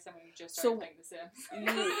built by someone who just started So- playing The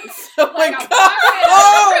Sims. Oh my Like a god. block it on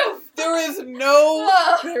Oh! the roof.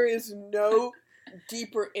 There is no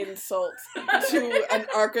deeper insult to an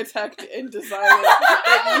architect and designer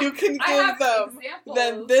that you can I give have them examples.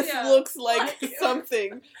 than this Yeah. looks like Thank you.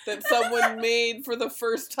 something that someone made for the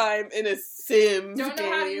first time in a Sims Don't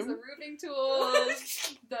know how to use the game. roofing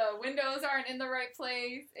tools. The windows aren't in the right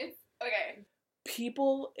place. It's Okay.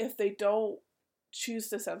 People, if they don't choose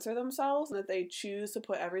to censor themselves and that they choose to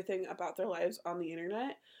put everything about their lives on the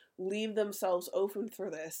internet, leave themselves open for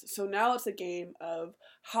this. So now it's a game of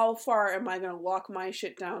how far am I going to lock my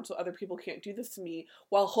shit down so other people can't do this to me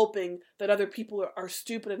while hoping that other people are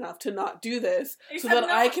stupid enough to not do this so Except that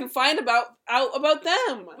no. I can find out about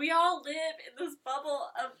them. We all live in this bubble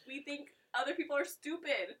of we think other people are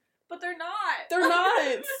stupid, but they're not. They're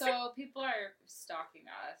not. so people are stalking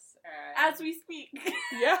us. And As we speak.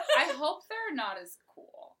 Yeah. I hope they're not as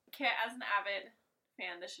cool. Kit, as an avid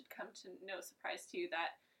fan, this should come to no surprise to you that.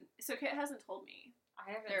 So Kit hasn't told me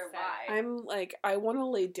I haven't their said. lie. I'm like, I want to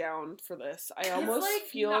lay down for this. I It's almost like,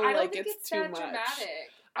 feel no, I don't like think it's that too much. dramatic.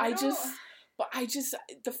 I just,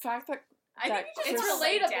 the fact that I that think you It's just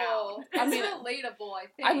lay relatable. down. I It's mean- relatable. I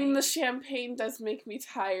think. I mean, the champagne does make me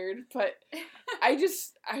tired, but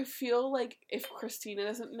I feel like if Christina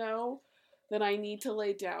doesn't know, then I need to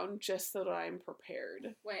lay down just so that I'm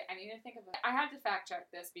prepared. Wait, I need to think of it. I had to fact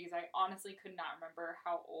check this because I honestly could not remember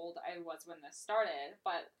how old I was when this started,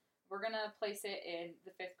 but we're gonna place it in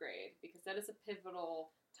the 5th grade because that is a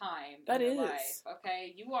pivotal time That in your is. life.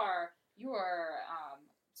 Okay, you are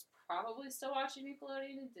probably still watching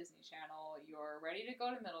Nickelodeon and Disney Channel. You're ready to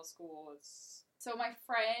go to middle school. So my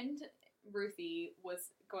friend Ruthie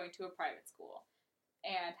was going to a private school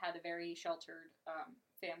and had a very sheltered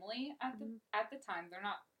family at the time. They're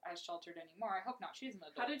not as sheltered anymore. I hope not. She's an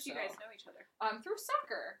adult. How did you so- guys know each other? Through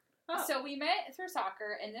soccer. Oh. So we met through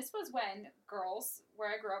soccer, and this was when girls where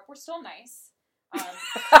I grew up were still nice. That's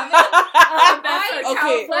I- a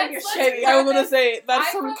Okay, California let's shit. Shady. I was gonna say that's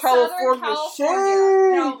I'm from from Southern California.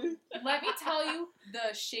 California. Shade. Let me tell you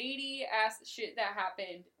the shady ass shit that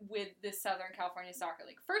happened with the Southern California Soccer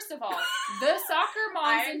League. First of all, the soccer moms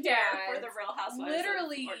I'm and here dads for the Real Housewives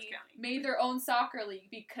literally of Orange County. made their own soccer league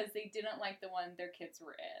because they didn't like the one their kids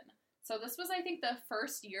were in. So this was, I think, the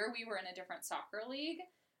first year we were in a different soccer league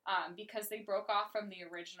because they broke off from the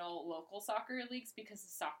original local soccer leagues because the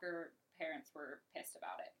soccer parents were pissed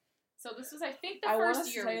about it. So this was, I think, the I want to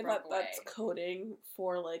first year say we broke that away. that's coding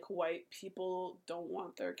for like white people don't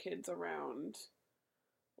want their kids around.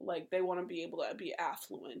 Like they want to be able to be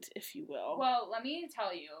affluent, if you will. Well, let me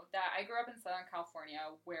tell you that I grew up in Southern California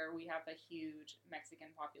where we have a huge Mexican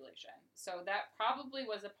population. So that probably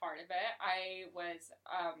was a part of it. I was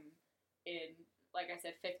in like I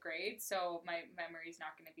said, 5th grade, so my memory's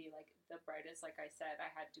not going to be, like, the brightest. Like I said,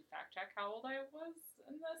 I had to fact check how old I was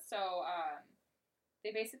in this. So,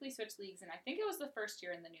 they basically switched leagues, and I think it was the first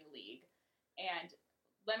year in the new league. And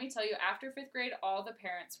let me tell you, after 5th grade, all the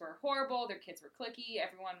parents were horrible. Their kids were cliquey.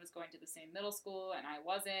 Everyone was going to the same middle school, and I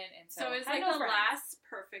wasn't. And so it's I had like no the friends. last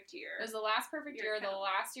perfect year. It was the last perfect year. The count.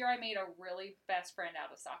 last year I made a really best friend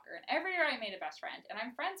out of soccer. And every year I made a best friend. And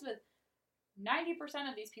I'm friends with 90%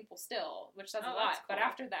 of these people still, which says a lot. That's But cool.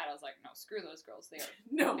 after that, I was like, no, screw those girls. They are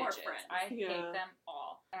No more bitches. friends. I Yeah. hate them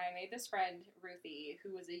all. And I made this friend, Ruthie,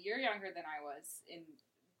 who was a year younger than I was in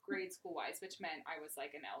grade school-wise, which meant I was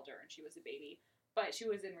like an elder and she was a baby. But she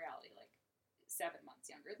was in reality like 7 months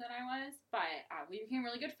younger than I was. But we became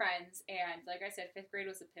really good friends. And like I said, 5th grade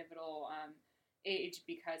was a pivotal age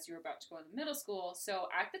because you were about to go into middle school. So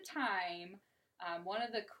at the time, one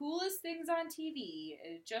of the coolest things on TV,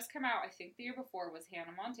 it just come out, I think the year before, was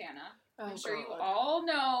Hannah Montana. I'm sure you all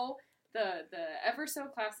know the ever so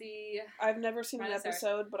classy. I've never seen an Miley Cyrus.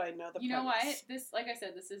 episode, but I know the You know what? premise. This, like I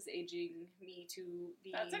said, this is aging me to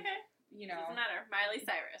the. That's okay. You know, Doesn't matter. Miley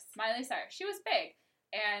Cyrus. Miley Cyrus. She was big,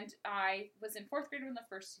 and I was in 4th grade when the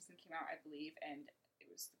first season came out, I believe, and it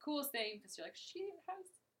was the coolest thing because you're like, she's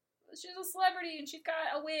a celebrity and she's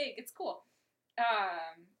got a wig. It's cool.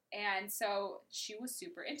 And so she was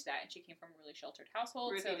super into that, and she came from a really sheltered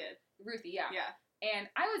household. Ruthie so, did. Ruthie, yeah. Yeah. And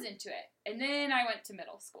I was into it. And then I went to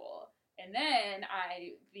middle school. And then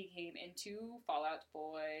I became into Fall Out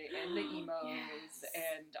Boy and the emos Yes.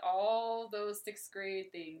 and all those 6th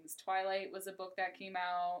grade things. Twilight was a book that came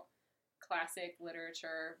out. Classic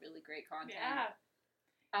literature, really great content. Yeah.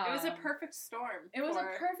 It was a perfect storm. It was a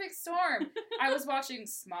perfect storm. I was watching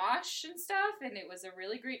Smosh and stuff, and it was a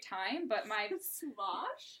really great time. But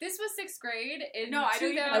Smosh? this was 6th grade in No, I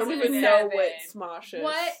don't even- I don't even 2007. know what Smosh is.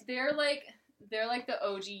 What? They're like the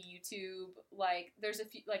OG YouTube. Like there's a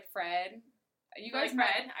few like Fred. You guys like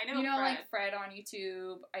Fred? I know you know Fred. like Fred on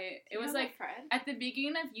YouTube. It You was know like Fred? at the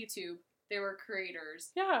beginning of YouTube there were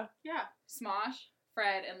creators. Yeah. Yeah. Smosh,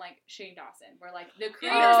 Fred, and like Shane Dawson were like the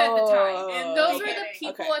creators at the time. Oh. Those were beginning. the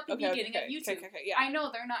people at the Okay, beginning of okay, YouTube. okay, yeah. I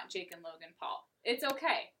know they're not Jake and Logan Paul. It's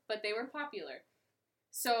okay, but they were popular.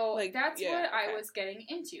 So Like, that's yeah, what I okay. was getting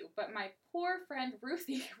into. But my poor friend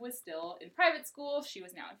Ruthie was still in private school. She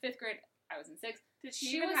was now in 5th grade. I was in 6th. Did she,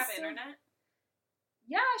 She even was have so- internet?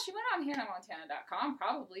 Yeah, she went on HannahMontana.com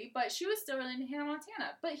probably, but she was still really into Hannah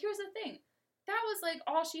Montana. But here's the thing. That was like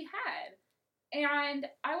all she had. And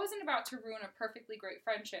I wasn't about to ruin a perfectly great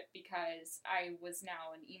friendship because I was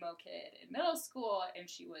now an emo kid in middle school and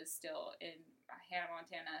she was still in Hannah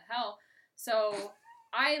Montana hell. So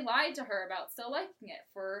I lied to her about still liking it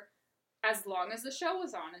for as long as the show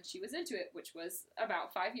was on, and she was into it, which was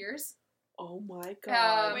about 5 years. Oh my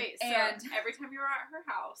god. Wait, so and- every time you were at her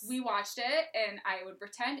house, We watched it, and I would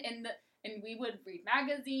pretend, and we would read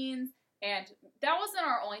magazines, and that wasn't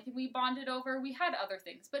our only thing we bonded over. We had other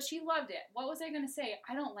things, but she loved it. What was I going to say?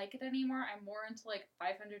 I don't like it anymore. I'm more into, like,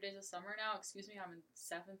 500 Days of Summer now. Excuse me, I'm in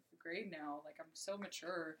 7th grade now. Like, I'm so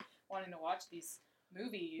mature wanting to watch these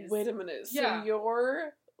movies. Wait a minute. So Yeah.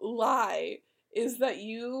 your lie is that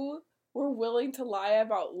you were willing to lie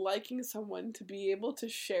about liking someone to be able to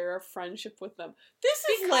share a friendship with them. This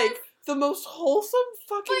is Because- like the most wholesome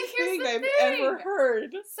fucking But here's thing the I've thing. ever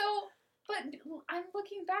heard. So, but I'm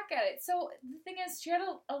looking back at it. So the thing is, she had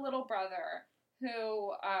a little brother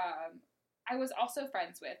who I was also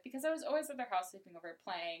friends with because I was always at their house sleeping over,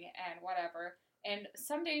 playing and whatever. And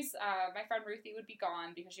some days, my friend Ruthie would be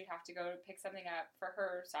gone because she'd have to go pick something up for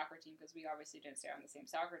her soccer team because we obviously didn't stay on the same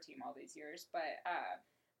soccer team all these years. But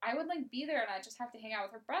I would like be there and I'd just have to hang out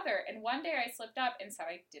with her brother. And one day I slipped up and said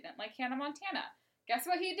I didn't like Hannah Montana. Guess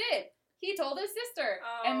what he did? He told his sister.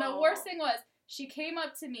 And the Oh. worst thing was, she came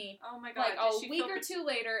up to me oh my god, like a did she week feel or bet- two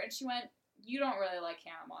later, and she went, "You don't really like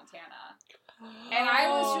Hannah Montana." And I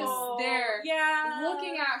was just there yeah,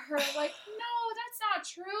 looking at her like, "No, that's not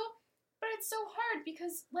true." But it's so hard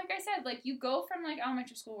because, like I said, like you go from like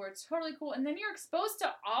elementary school where it's totally cool, and then you're exposed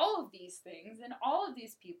to all of these things and all of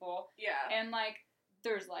these people, yeah, and like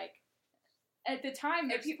there's like at the time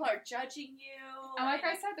and there's people are judging you. and like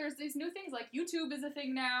I said, there's these new things like YouTube is a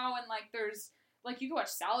thing now, and like there's like you can watch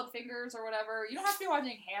Salad Fingers or whatever. You don't have to be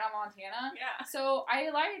watching Hannah Montana. yeah, So I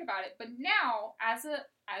lied about it, but now as a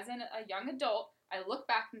young adult, I look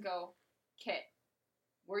back and go, Kit,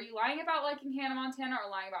 were you lying about liking Hannah Montana or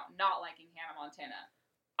lying about not liking Hannah Montana?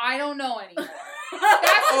 I don't know anymore.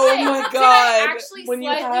 That's the Oh thing. my Did God. I actually When you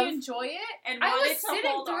slightly have- enjoy it? and I wanted was to sitting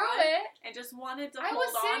hold through on, it. and just wanted to I was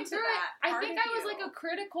hold on sitting to through that. it. I part think of I was you. like a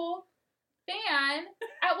critical fan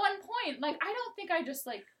at one point. Like I don't think I just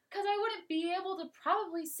like because I wouldn't be able to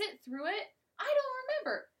probably sit through it. I don't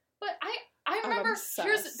remember. But I I'm remember,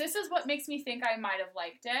 obsessed. this is what makes me think I might have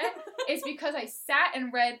liked it. It's because I sat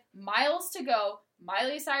and read Miles to Go,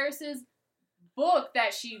 Miley Cyrus's book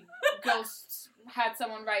that she had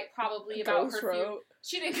someone write probably about Ghost her wrote. feud.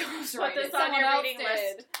 She didn't ghost Put write this it. on Someone your else reading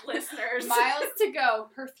did. list, listeners. Miles to Go,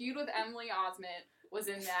 her feud with Emily Osment was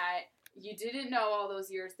in that. You didn't know all those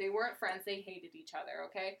years. They weren't friends. They hated each other,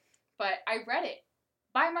 okay? But I read it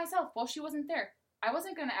by myself while she wasn't there. I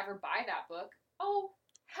wasn't going to ever buy that book. Oh,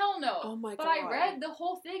 hell no. Oh my but God. I read the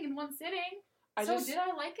whole thing in one sitting. Did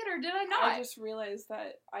I like it or did I not? I just realized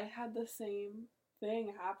that I had the same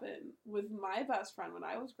thing happen with my best friend when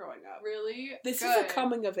I was growing up. Really? This Good. is a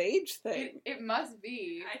coming of age thing. It must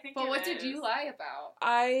be. I think But it what did is. you lie about?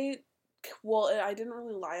 I didn't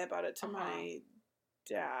really lie about it to my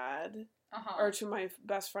dad or to my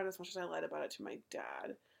best friend as much as I lied about it to my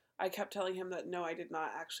dad. I kept telling him that no, I did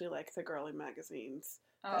not actually like the girly magazines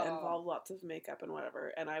that involved lots of makeup and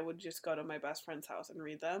whatever, and I would just go to my best friend's house and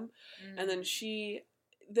read them. And then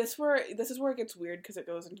this is where it gets weird because it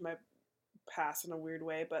goes into my past in a weird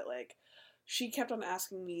way, but like she kept on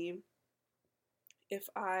asking me if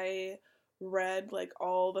I read like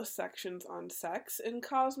all the sections on sex in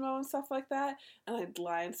Cosmo and stuff like that, and I'd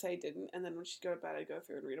lie and say I didn't, and then when she'd go to bed I'd go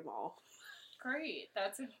through and read them all. Great.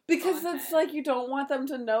 That's a because fun it's thing. like you don't want them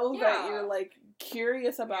to know that you're like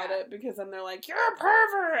curious about it, because then they're like, you're a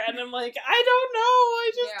pervert, and I'm like, I don't know,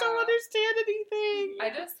 I just don't understand anything.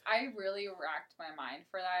 I really racked my mind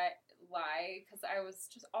for that lie, because I was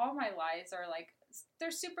just, all my lies are like,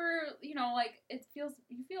 they're super, you know, like,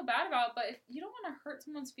 you feel bad about it, but if you don't want to hurt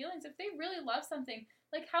someone's feelings, if they really love something,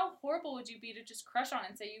 like, how horrible would you be to just crush on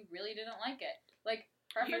and say you really didn't like it? Like,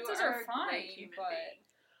 preferences are fine, but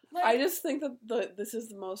like, I just think that this is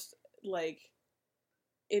the most, like,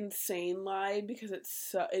 insane lie, because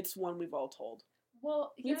it's one we've all told.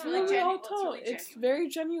 Well, yeah. It's really all told. It's very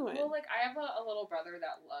genuine. Well, like, I have a little brother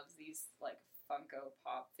that loves these, like, Funko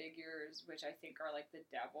Pop figures, which I think are, like, the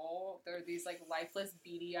devil. They're these, like, lifeless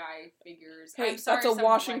beady eye figures. Hey, I'm sorry that's a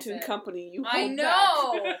Washington likes it. company. You I hold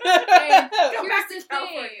know! back. And here's the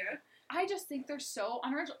thing. I just think they're so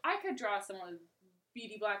unoriginal. I could draw someone with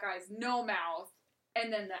beady black eyes, no mouth,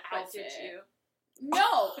 and then the outfit. But did you?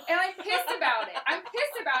 No! And I'm pissed about it. I'm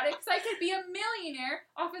pissed about it because I could be a millionaire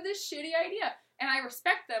off of this shitty idea. And I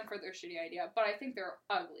respect them for their shitty idea, but I think they're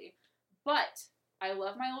ugly. But I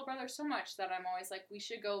love my little brother so much that I'm always like, we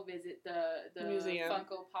should go visit the museum,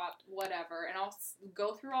 Funko Pop, whatever, and I'll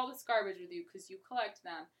go through all this garbage with you because you collect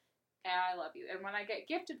them, and I love you. And when I get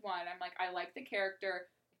gifted one, I'm like, I like the character,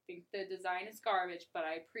 I think the design is garbage, but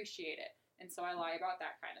I appreciate it. And so I lie about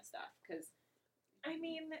that kind of stuff, because I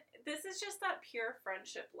mean, this is just that pure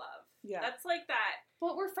friendship love. Yeah. That's like that.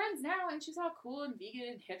 But we're friends now, and she's all cool and vegan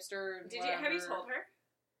and hipster and Have you told her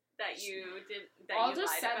that you did, that I'll you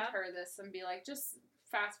just lied send about? her this and be like, just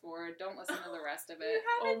fast forward, don't listen to the rest of it. You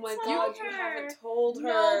haven't Oh my told god, her. you haven't told her.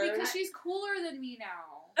 No, because she's cooler than me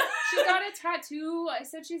now. She got a tattoo. I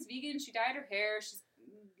said she's vegan. She dyed her hair. She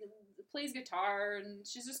plays guitar, and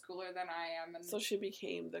she's just cooler than I am. And so she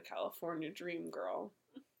became the California dream girl.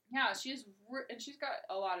 yeah, she's got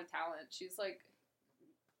a lot of talent. She's like,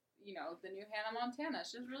 you know, the new Hannah Montana.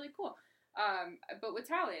 She's really cool, but with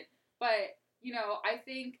talent. But you know, I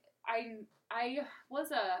think I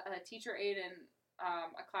was a teacher aide in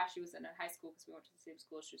a class she was in high school, because we went to the same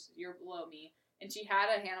school. She was a year below me, and she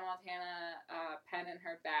had a Hannah Montana pen in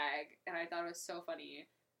her bag, and I thought it was so funny.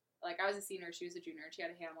 Like, I was a senior, she was a junior, and she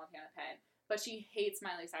had a Hannah Montana pen, but she hates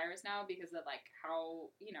Miley Cyrus now because of, like,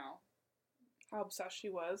 how, you know, how obsessed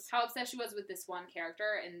she was with this one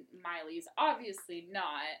character, and Miley's obviously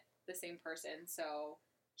not the same person, so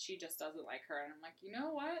she just doesn't like her, and I'm like, you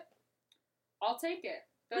know what? I'll take it.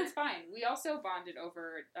 That's fine. We also bonded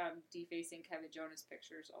over defacing Kevin Jonas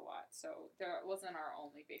pictures a lot, so that wasn't our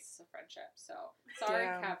only basis of friendship. So, sorry,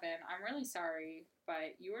 Damn. Kevin. I'm really sorry,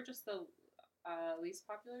 but you were just the least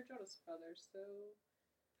popular Jonas Brothers, so...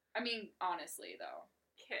 I mean, honestly, though.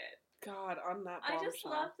 Kid. God, on that I bombshell. just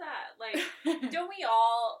love that. Like, don't we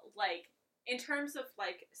all, like, in terms of,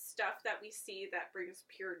 like, stuff that we see that brings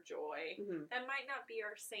pure joy, that might not be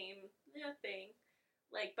our same thing.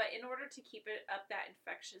 Like, but in order to keep it up that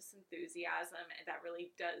infectious enthusiasm, and that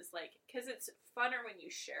really does, like, because it's funner when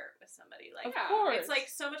you share it with somebody. Like, of course. It's,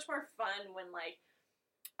 like, so much more fun when, like,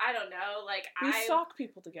 I don't know, like, we stalk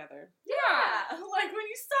people together. Yeah, like, when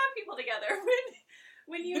you stalk people together,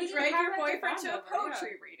 when you drag your boyfriend to a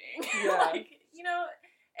poetry reading. Yeah. Like, you know,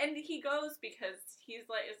 and he goes because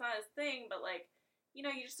he's, like, it's not his thing, but, like, you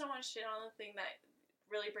know, you just don't want to shit on the thing that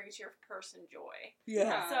really brings your person joy.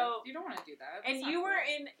 Yeah. So you don't want to do that. And you were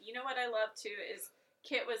in, you know what I love too is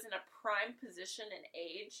Kit was in a prime position and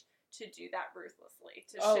age to do that ruthlessly.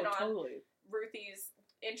 To Oh, shit on totally. Ruthie's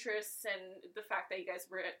interests and the fact that you guys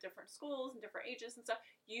were at different schools and different ages and stuff.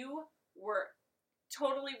 You were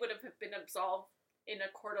totally would have been absolved in a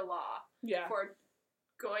court of law Yeah. for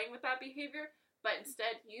going with that behavior, but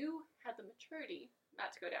instead you had the maturity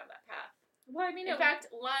not to go down that path. Well, I mean, In fact,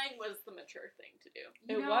 lying was the mature thing to do.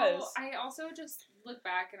 It was. I also just look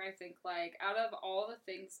back and I think, like, out of all the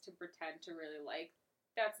things to pretend to really like,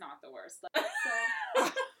 that's not the worst. Like, so,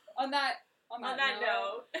 on that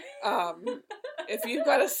note. If you've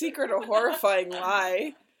got a secret or horrifying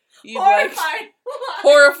lie,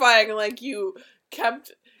 Horrifying. like you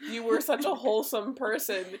were such a wholesome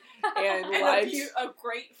person and lied a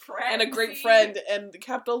great friend. And a great friend and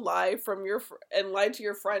kept a lie from and lied to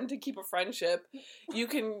your friend to keep a friendship, you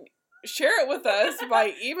can share it with us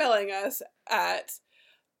by emailing us at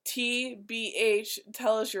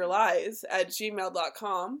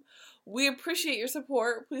tbhtellUsYourLies@gmail.com. We appreciate your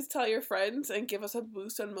support. Please tell your friends and give us a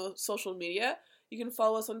boost on social media. You can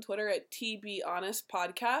follow us on Twitter at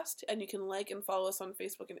TBHonestPodcast, and you can like and follow us on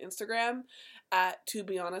Facebook and Instagram at To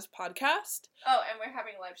Be Honest Podcast. Oh, and we're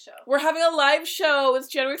having a live show. We're having a live show. It's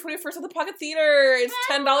January 21st at the Pocket Theater. It's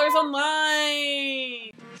 $10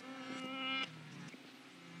 online.